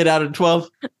your kid out at 12,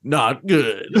 not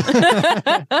good.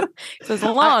 It's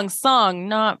a long song,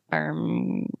 not for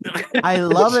me. I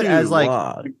love it Too as like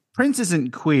long. Prince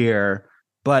isn't queer,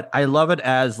 but I love it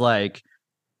as like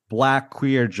black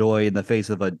queer joy in the face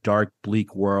of a dark,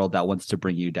 bleak world that wants to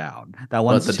bring you down. That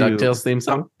wants the to DuckTales theme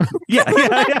song. Yeah.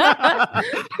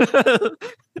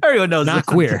 Everyone knows Not this.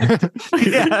 queer.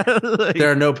 Yeah, like-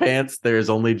 There are no pants. There is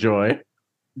only joy.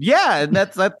 yeah, and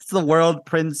that's the world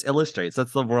Prince illustrates.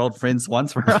 That's the world Prince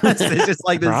wants for us. It's just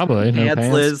like this Probably no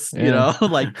pantsless, pants. you know,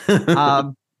 like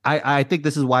I think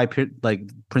this is why like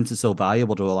Prince is so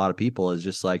valuable to a lot of people, is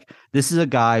just like this is a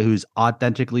guy who's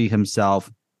authentically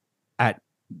himself at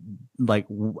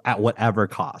whatever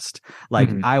cost. Like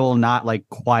I will not like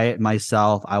quiet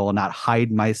myself. I will not hide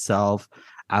myself.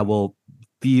 I will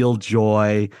feel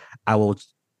joy. I will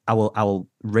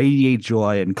radiate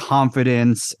joy and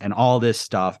confidence and all this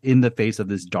stuff in the face of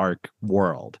this dark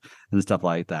world and stuff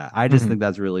like that. I just think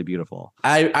that's really beautiful.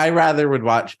 I rather would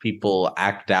watch people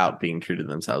act out being true to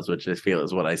themselves, which I feel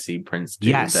is what I see Prince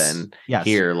do, than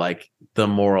hear like the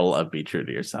moral of be true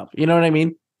to yourself. You know what I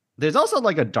mean? There's also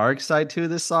like a dark side to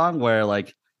this song where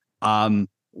like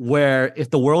where if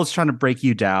the world's trying to break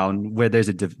you down, where there's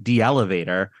a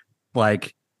de-elevator,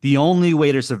 like the only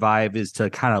way to survive is to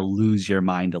kind of lose your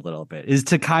mind a little bit, is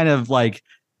to kind of like,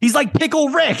 he's like Pickle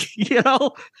Rick, you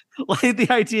know, like the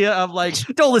idea of like,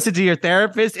 don't listen to your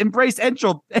therapist, embrace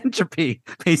entropy,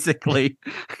 basically,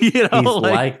 you know, He's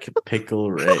like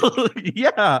Pickle Rick.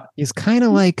 Yeah. He's kind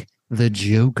of like the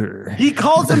Joker. He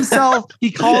calls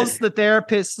the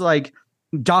therapist like,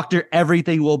 Doctor,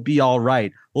 everything will be all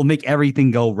right. We'll make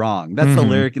everything go wrong. That's the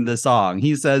lyric in the song.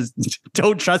 He says,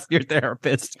 don't trust your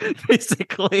therapist,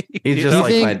 basically. He's just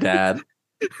like my dad.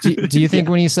 Do you think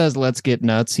when he says let's get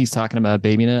nuts, he's talking about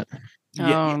Baby Nut?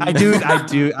 Yeah, I do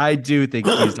think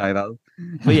he's talking about.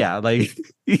 But yeah, like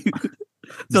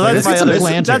so Like, that's my let's get some other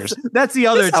planters. that's the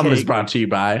other This album is take. brought to you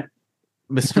by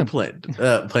Mr. Plint.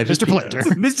 Mr. Planter.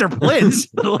 Mr.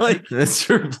 Plint. Like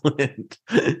Mr. Plint.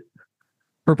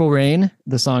 Purple Rain,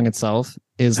 the song itself,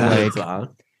 is like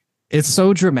song. it's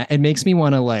so dramatic. It makes me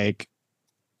want to like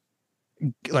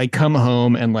come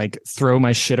home and like throw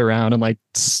my shit around and like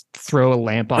throw a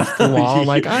lamp off the wall.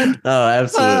 Like I'm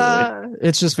absolutely.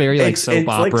 it's just very like soap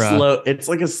opera. Like slow, it's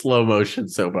like a slow motion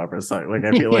soap opera song. Like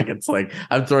I feel like it's like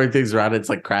I'm throwing things around, it's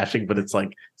like crashing, but it's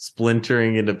like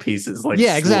splintering into pieces. Like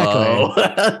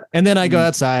exactly. And then I go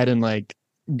outside and like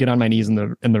get on my knees in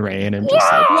the rain and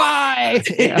just like, why?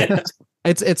 Yeah.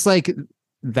 It's like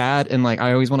that, and like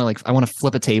I always want to like I want to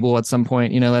flip a table at some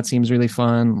point. You know, that seems really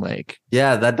fun. Like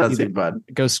yeah, that does seem fun.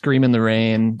 Go scream in the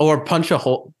rain or punch a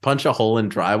hole in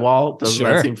drywall. Doesn't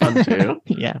that seem fun too?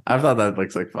 Yeah, I thought that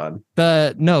looks like fun.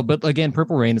 But again,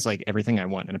 Purple Rain is like everything I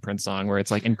want in a Prince song, where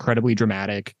it's like incredibly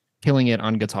dramatic, killing it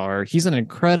on guitar. He's an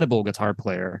incredible guitar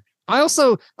player. I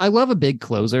love a big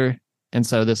closer, and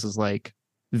so this is like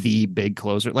the big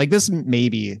closer. Like this may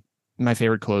be my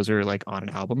favorite closer like on an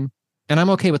album. And I'm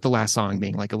okay with the last song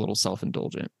being like a little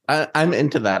self-indulgent. I'm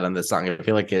into that on this song. I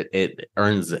feel like it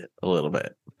earns it a little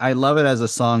bit. I love it as a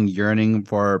song yearning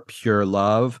for pure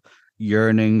love,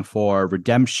 yearning for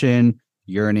redemption,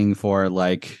 yearning for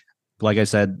like I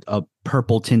said, a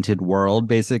purple tinted world,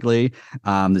 basically,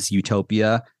 this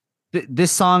utopia.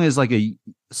 This song is like a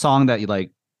song that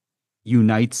like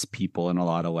unites people in a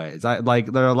lot of ways. There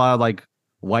are a lot of like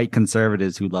white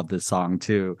conservatives who love this song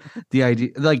too. The idea,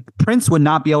 like Prince would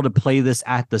not be able to play this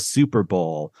at the Super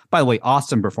Bowl. By the way,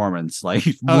 awesome performance, like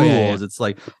rules. Yeah. It's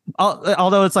like,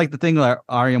 although it's like the thing that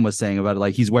Ariam was saying about it,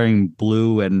 like he's wearing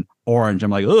blue and orange.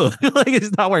 I'm like, ugh, like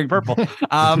he's not wearing purple.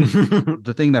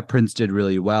 The thing that Prince did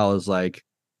really well is like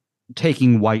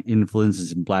taking white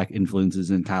influences and black influences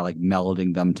and kind of like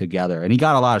melding them together. And he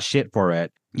got a lot of shit for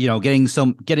it. You know, getting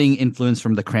influence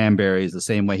from the Cranberries the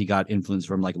same way he got influence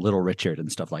from like Little Richard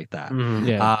and stuff like that.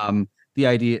 Yeah. The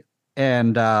idea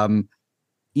and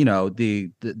you know,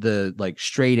 the like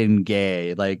straight and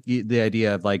gay, like the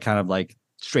idea of like kind of like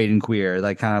straight and queer,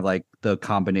 like kind of like the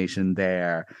combination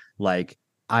there. Like,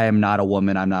 I am not a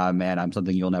woman, I'm not a man, I'm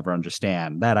something you'll never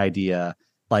understand. That idea,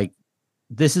 like,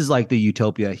 this is like the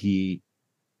utopia he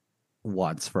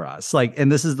wants for us. Like,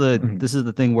 and this is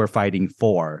the thing we're fighting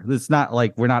for. It's not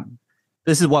like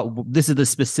this is the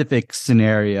specific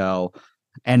scenario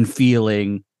and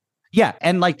feeling. Yeah.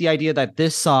 And like the idea that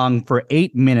this song for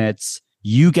 8 minutes,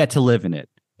 you get to live in it.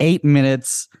 8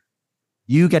 minutes,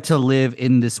 you get to live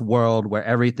in this world where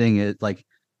everything is like,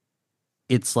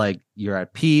 it's like you're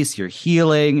at peace, you're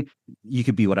healing, you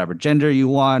could be whatever gender you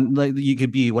want, like you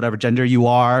could be whatever gender you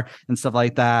are and stuff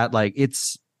like that. Like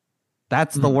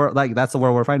that's the world, like that's the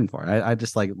world we're fighting for. I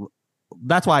just like,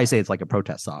 that's why I say it's like a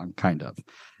protest song, kind of.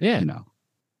 Yeah. You know.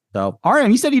 So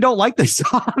RM, you said you don't like this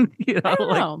song. You know, I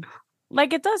don't know.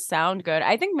 Like it does sound good.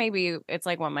 I think maybe it's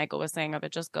like what Michael was saying of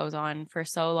it just goes on for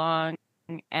so long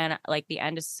and like the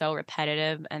end is so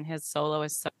repetitive and his solo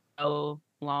is so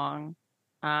long.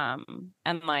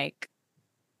 And like,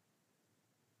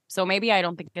 so maybe I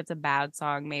don't think it's a bad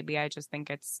song. Maybe I just think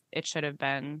it should have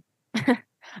been,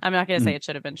 I'm not going to say it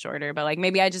should have been shorter, but like,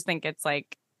 maybe I just think it's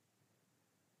like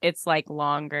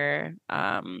longer.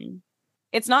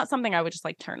 It's not something I would just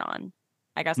like turn on.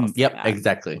 I guess I'll say that.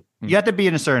 Exactly. You have to be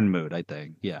in a certain mood, I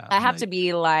think. Yeah. I have to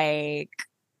be like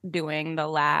doing the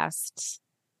last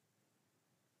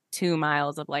 2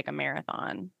 miles of like a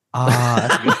marathon.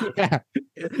 Yeah.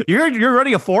 You're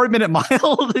running a 4-minute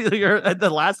mile. You're at the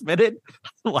last minute.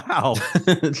 Wow.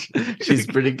 She's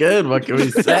pretty good. What can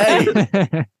we say?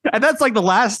 And that's like the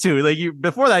last two. Like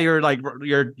before that, you're like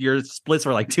your splits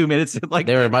were like 2 minutes. Like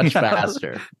They were much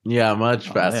faster. Yeah, much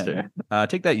faster.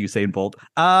 Take that, Usain Bolt.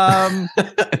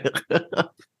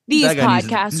 These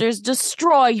podcasters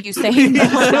destroy Usain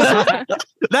Bolt.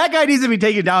 That guy needs to be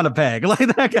taken down a peg.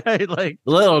 Like that guy, like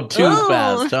A little too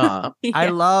fast, huh? Yeah. I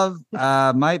love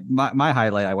my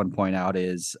highlight I want to point out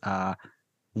is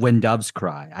When Doves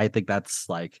Cry. I think that's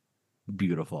like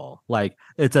beautiful. Like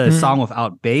it's a song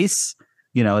without bass.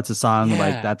 You know, it's a song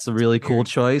like that's a really cool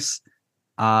choice.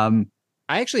 I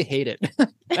actually hate it.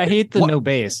 I hate the no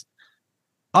bass.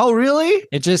 Oh, really?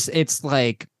 It's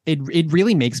like it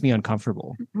really makes me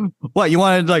uncomfortable. What you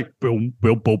wanted like boom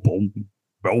boom boom boom.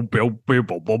 Boom, boom, boom,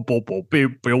 boom, boom, boom, boom,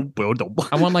 boom, boom, boom, boom.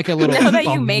 I want like a little. Now that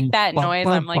you make that noise,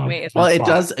 I'm like, wait. Well, it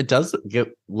does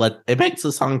it makes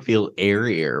the song feel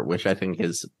airier, which I think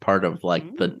is part of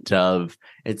like the dove.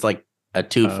 It's like a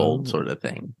twofold sort of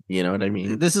thing. You know what I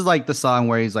mean? This is like the song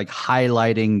where he's like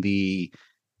highlighting the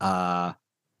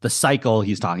cycle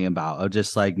he's talking about of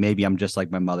just like, maybe I'm just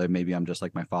like my mother, maybe I'm just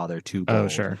like my father, too bold. Oh,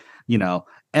 sure. You know,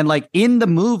 and like in the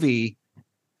movie,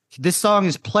 this song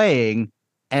is playing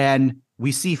and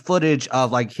we see footage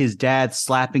of like his dad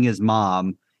slapping his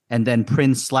mom and then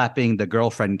Prince slapping the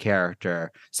girlfriend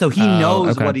character. So he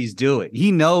knows what he's doing.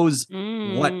 He knows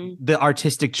what the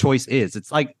artistic choice is.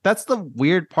 It's like, that's the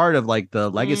weird part of like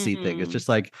the legacy thing. It's just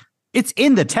like, it's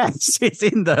in the text.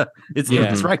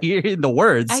 It's right here in the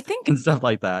words. I think and stuff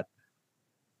like that.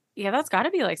 Yeah, that's got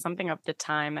to be like something of the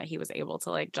time that he was able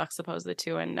to like juxtapose the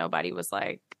two and nobody was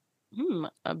like,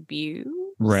 abuse.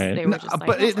 Right. They were just but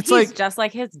like, it's he's like just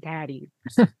like his daddy.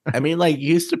 I mean, like,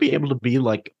 you used to be able to be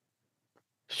like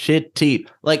shit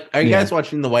teeth. Like, are you guys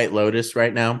watching The White Lotus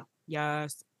right now?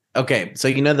 Yes. Okay, so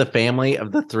you know the family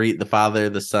of the three, the father,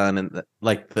 the son, and the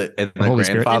Holy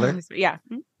Spirit. grandfather. Yeah.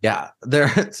 Yeah,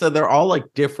 they're all like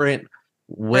different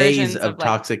ways Versions of of, like,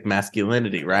 toxic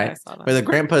masculinity, right? I saw that. Where the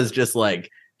grandpa's just like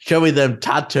showing them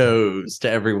tatos to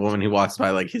every woman he walks by,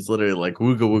 like he's literally like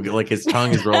wooga wooga, like his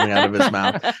tongue is rolling out of his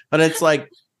mouth. But it's like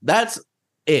that's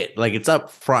it, like it's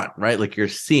up front, right? Like you're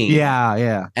seeing,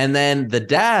 yeah. And then the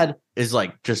dad is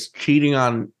like just cheating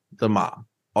on the mom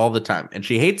all the time, and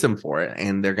she hates him for it,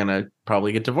 and they're gonna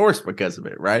probably get divorced because of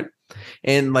it, right?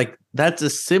 And like that's a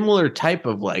similar type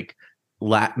of like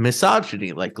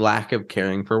misogyny, like lack of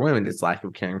caring for women. It's lack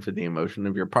of caring for the emotion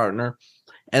of your partner.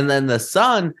 And then the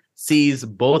son sees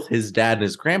both his dad and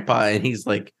his grandpa, and he's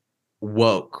like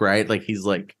woke, right? Like he's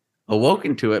like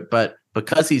awoken to it, but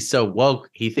because he's so woke,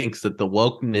 he thinks that the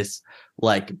wokeness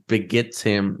like begets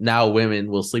him. Now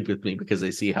women will sleep with me because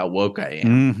they see how woke I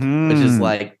am, which is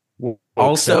like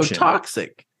also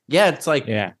toxic. Yeah, it's like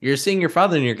you're seeing your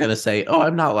father and you're going to say, oh,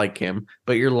 I'm not like him,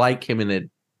 but you're like him in a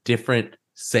different,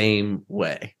 same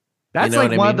way. That's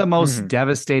like one of the most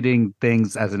devastating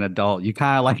things as an adult. You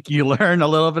kind of like, you learn a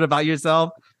little bit about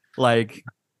yourself. Like,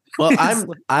 well,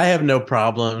 I have no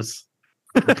problems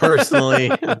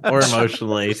personally or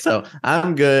emotionally, so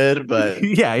I'm good, but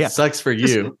yeah, sucks for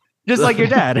you. Just like your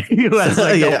dad, who has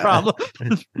like no problem.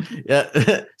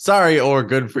 Yeah, sorry or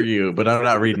good for you, but I'm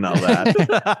not reading all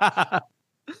that.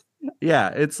 Yeah,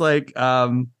 it's like,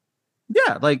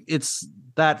 like it's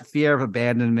that fear of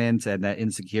abandonment and that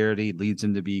insecurity leads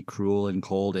him to be cruel and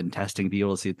cold and testing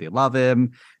people to see if they love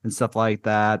him and stuff like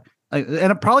that.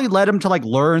 And it probably led him to like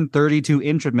learn 32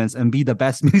 instruments and be the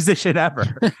best musician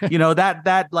ever. You know,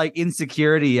 that like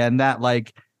insecurity and that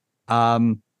like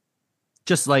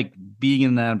just like being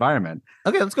in that environment.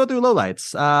 Okay, let's go through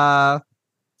lowlights.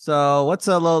 So what's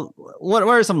a low? What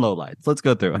are some lowlights? Let's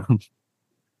go through them.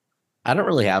 I don't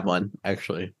really have one,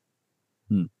 actually.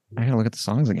 I gotta look at the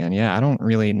songs again. Yeah, I don't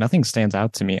really. Nothing stands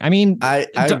out to me. I mean, I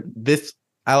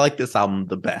like this album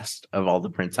the best of all the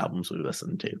Prince albums we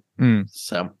listened to.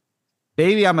 So,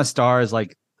 Baby I'm a Star is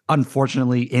like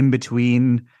unfortunately in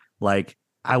between like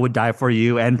I Would Die for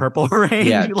You and Purple Rain.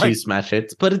 Yeah, like, two smash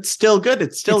hits, but it's still good.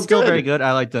 It's still very good.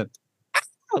 I like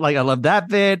I love that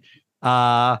bit.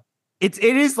 It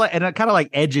is like, and it kind of like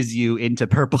edges you into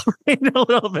Purple Rain a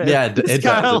little bit. Yeah, it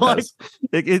does.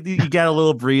 You get a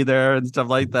little breather and stuff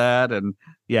like that, and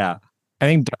yeah. I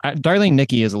think Darling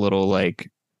Nikki is a little like,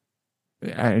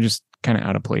 just kind of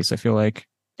out of place. I feel like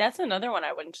that's another one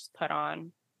I wouldn't just put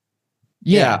on.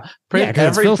 Yeah.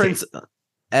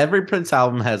 Every Prince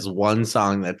album has one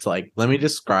song that's like, let me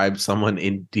describe someone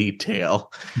in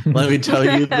detail. Let me tell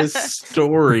you this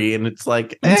story. And it's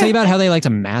like, let me tell you about how they like to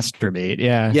masturbate.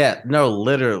 Yeah. Yeah, no,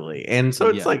 literally. And so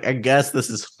it's like, I guess this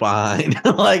is fine.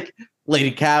 Like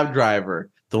Lady Cab Driver,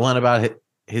 the one about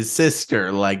his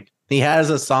sister. Like he has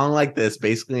a song like this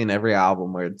basically in every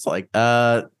album where it's like,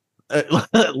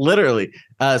 literally,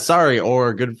 sorry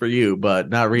or good for you, but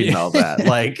not reading all that.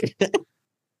 Like,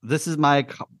 this is my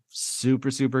super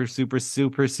controversial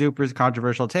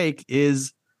take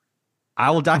is I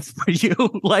Will Die for You.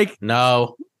 Like,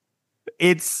 no,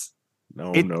 it's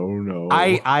no.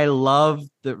 I love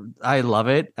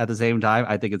it at the same time.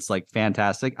 I think it's like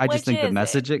fantastic. I just think the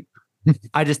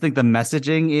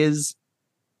messaging is,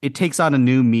 it takes on a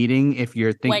new meaning if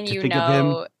you're think of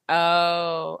him.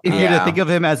 If you're to think of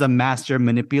him as a master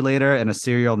manipulator and a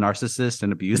serial narcissist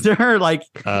and abuser, like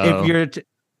if you're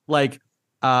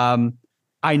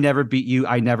I never beat you,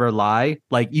 I never lie.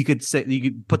 Like you could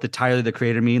put the Tyler the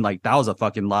Creator meme, like that was a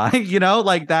fucking lie, you know,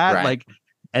 like that. Right. Like,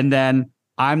 and then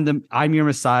I'm your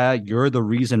Messiah, you're the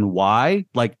reason why.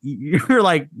 Like you're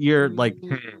like,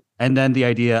 and then the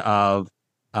idea of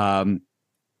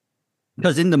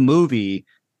because in the movie,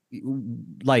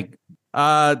 like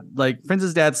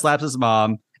Prince's dad slaps his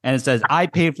mom and it says, I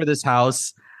paid for this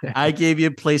house, I gave you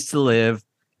a place to live.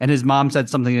 And his mom said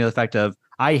something to the effect of,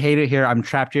 I hate it here, I'm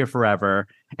trapped here forever.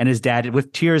 And his dad,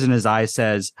 with tears in his eyes,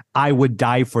 says, I would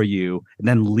die for you, and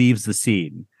then leaves the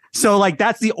scene. So like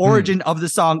that's the origin of the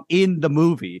song in the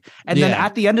movie. And then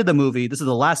at the end of the movie, this is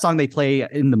the last song they play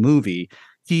in the movie.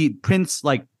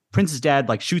 Prince's dad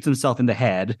like shoots himself in the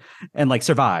head and like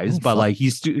survives, but like he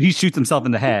shoots himself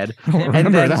in the head.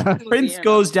 And then Prince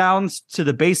goes down to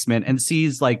the basement and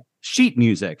sees like sheet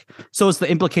music. So it's the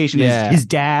implication is his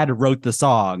dad wrote the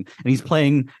song and he's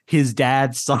playing his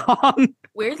dad's song.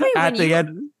 Weirdly, at the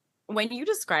end. When you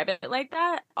describe it like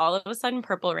that, all of a sudden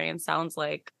Purple Rain sounds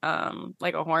like a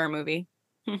horror movie.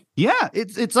 Yeah,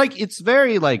 it's like, it's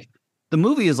very like, the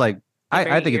movie is like,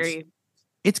 I think eerie.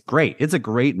 It's great. It's a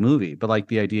great movie, but like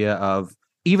the idea of,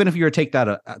 even if you were to take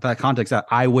that context out,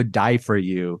 I would die for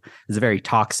you is a very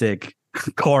toxic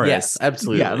chorus. Yes,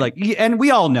 absolutely. Yeah, like, and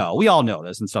we all know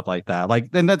this and stuff like that. Like,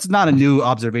 and that's not a new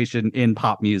observation in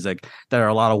pop music. There are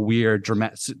a lot of weird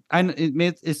dramatic, and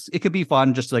it could be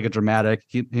fun, just like a dramatic,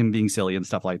 him being silly and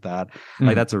stuff like that.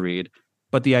 Like that's a read.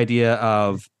 But the idea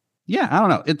of, I don't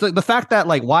know. It's like the fact that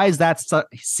like, why is that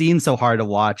scene so hard to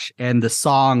watch and the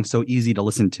song so easy to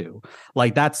listen to?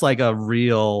 Like that's like a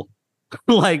real,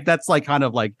 like that's like kind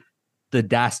of like the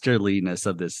dastardliness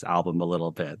of this album a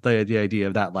little bit. The idea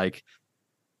of that, like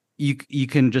you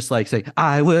can just like say,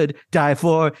 I would die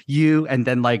for you, and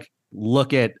then like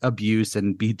look at abuse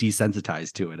and be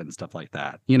desensitized to it and stuff like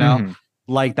that. You know,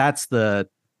 like that's the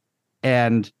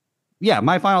And yeah,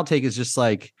 my final take is just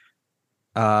like,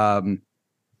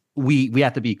 we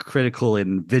have to be critical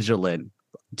and vigilant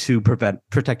to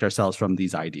protect ourselves from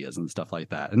these ideas and stuff like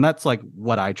that. And that's like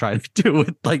what I try to do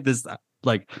with like this,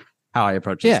 like how I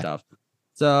approach this stuff.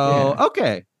 So,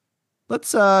 okay.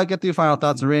 Let's get through final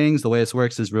thoughts and ratings. The way this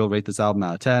works is we'll rate this album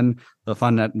out of 10. The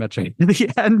fun net metric at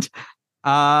the end.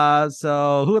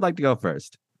 So who would like to go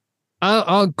first?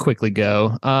 I'll quickly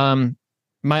go.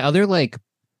 My other like,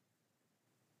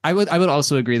 I would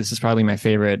also agree this is probably my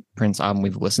favorite Prince album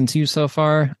we've listened to so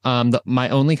far. My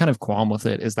only kind of qualm with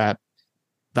it is that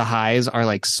the highs are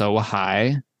like so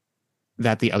high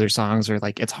that the other songs are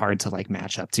like, it's hard to like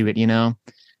match up to it, you know?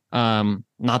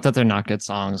 Not that they're not good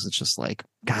songs. It's just like,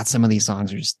 God, some of these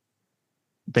songs are just,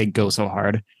 they go so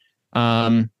hard.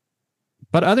 But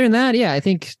other than that, yeah,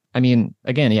 I mean,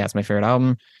 again, yeah, it's my favorite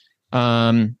album.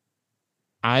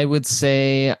 I would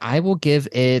say I will give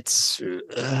it,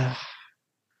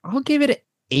 I'll give it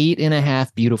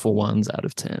 8.5 beautiful ones out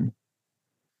of 10.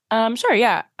 Sure,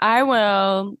 yeah. I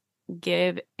will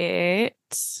give it.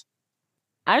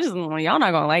 Y'all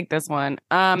not gonna like this one.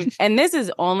 And this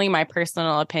is only my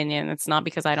personal opinion. It's not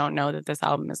because I don't know that this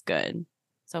album is good.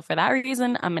 So for that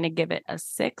reason, I'm gonna give it a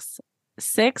 6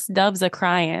 doves a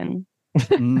crying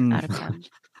out of 10.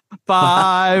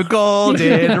 5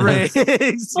 golden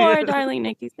rings. 4 darling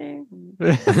Nikki sing. You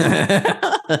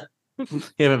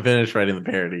haven't finished writing the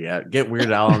parody yet. Get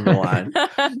Weird Al on the line.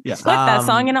 Yeah. Put that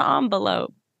song in an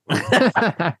envelope.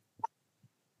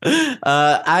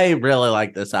 I really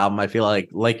like this album. I feel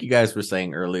like you guys were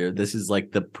saying earlier, this is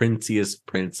like the princiest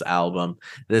Prince album.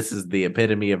 This is the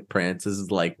epitome of Prince. This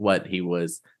is like what he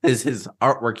was. This is his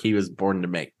artwork he was born to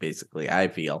make, basically. I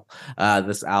feel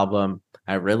this album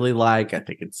I really like. I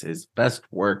think it's his best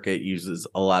work. It uses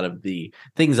a lot of the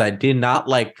things I did not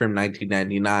like from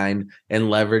 1999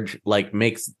 and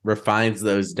refines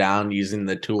those down using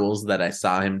the tools that I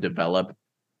saw him develop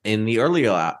in the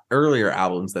earlier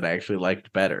albums that I actually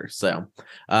liked better. So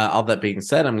all that being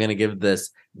said, I'm going to give this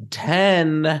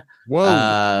 10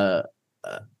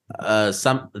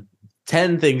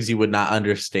 10 things you would not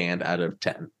understand out of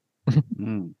 10.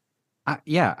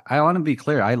 I want to be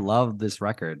clear. I love this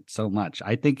record so much.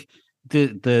 I think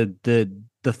the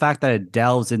fact that it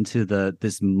delves into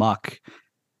this muck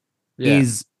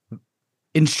is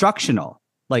instructional.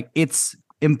 Like, it's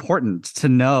important to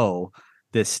know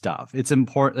this stuff. It's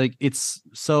important. Like, it's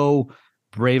so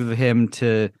brave of him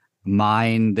to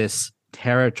mine this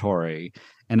territory,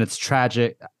 and it's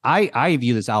tragic. I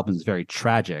view this album as very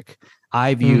tragic.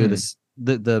 I view this.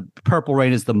 The Purple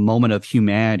Rain is the moment of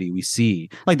humanity we see.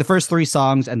 Like, the first 3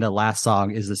 songs and the last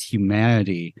song is this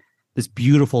humanity, this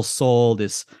beautiful soul,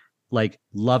 this like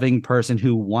loving person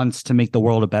who wants to make the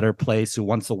world a better place, who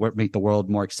wants to make the world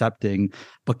more accepting,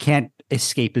 but can't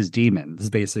escape his demons,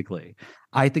 basically.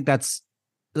 I think that's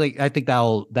like, I think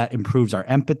that improves our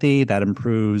empathy, that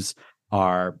improves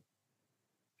our,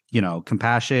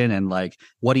 compassion, and like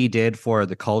what he did for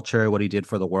the culture, what he did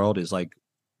for the world is like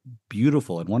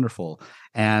beautiful and wonderful.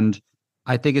 And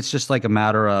I think it's just a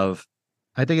matter of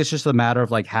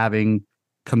like having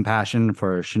compassion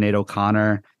for Sinead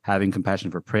O'Connor, having compassion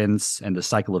for Prince and the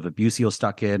cycle of abuse he was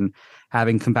stuck in,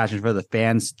 having compassion for the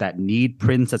fans that need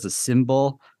Prince as a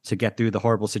symbol to get through the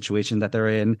horrible situation that they're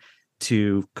in,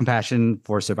 to compassion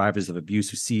for survivors of abuse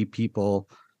who see people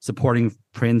supporting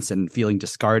Prince and feeling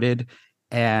discarded,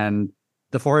 and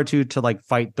the fortitude to like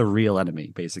fight the real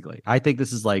enemy, basically. I think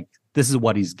this is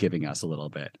what he's giving us a little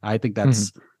bit. I think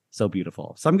that's so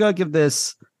beautiful. So I'm going to give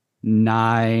this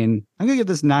 9. I'm going to give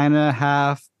this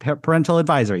 9.5 parental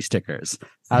advisory stickers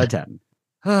out of 10.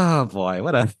 Oh boy,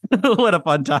 what a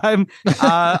fun time.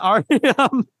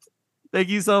 Ariam, thank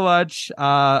you so much.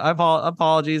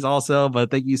 Apologies also,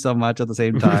 but thank you so much at the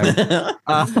same time.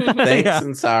 Thanks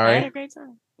and sorry. I had a great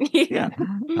time. Yeah.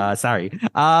 Sorry.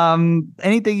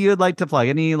 Anything you would like to plug?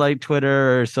 Any like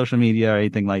Twitter or social media or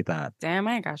anything like that? Damn,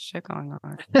 I ain't got shit going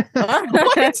on.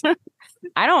 What?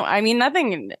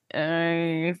 Nothing.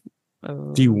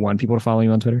 Do you want people to follow you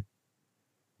on Twitter?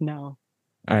 No.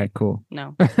 All right, cool.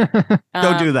 No.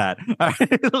 Don't do that.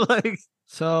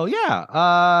 So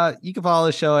yeah, you can follow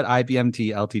the show at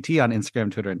IBMTLTT on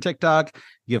Instagram, Twitter, and TikTok.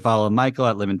 You can follow Michael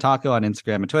at Lemon Taco on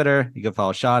Instagram and Twitter. You can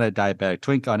follow Sean at Diabetic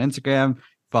Twink on Instagram.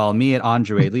 Follow me at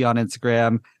Andre Lee on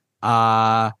Instagram.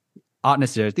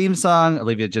 Otness did our theme song.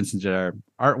 Olivia Jensen did our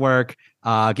artwork.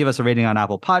 Give us a rating on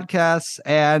Apple Podcasts.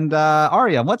 And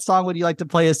Ariam, what song would you like to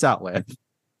play us out with?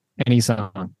 Any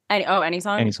song. Any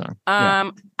song? Any song.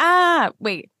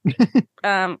 Wait.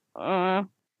 I'm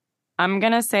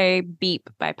gonna say Beep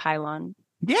by Pylon.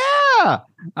 Yeah.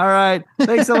 All right.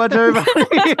 Thanks so much, everybody.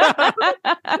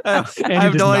 I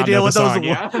have no idea what those.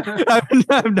 I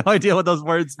have no idea what those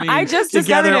words mean. I just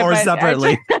together discovered it, or but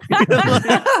separately.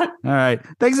 All right.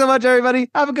 Thanks so much, everybody.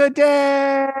 Have a good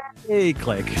day.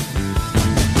 Click.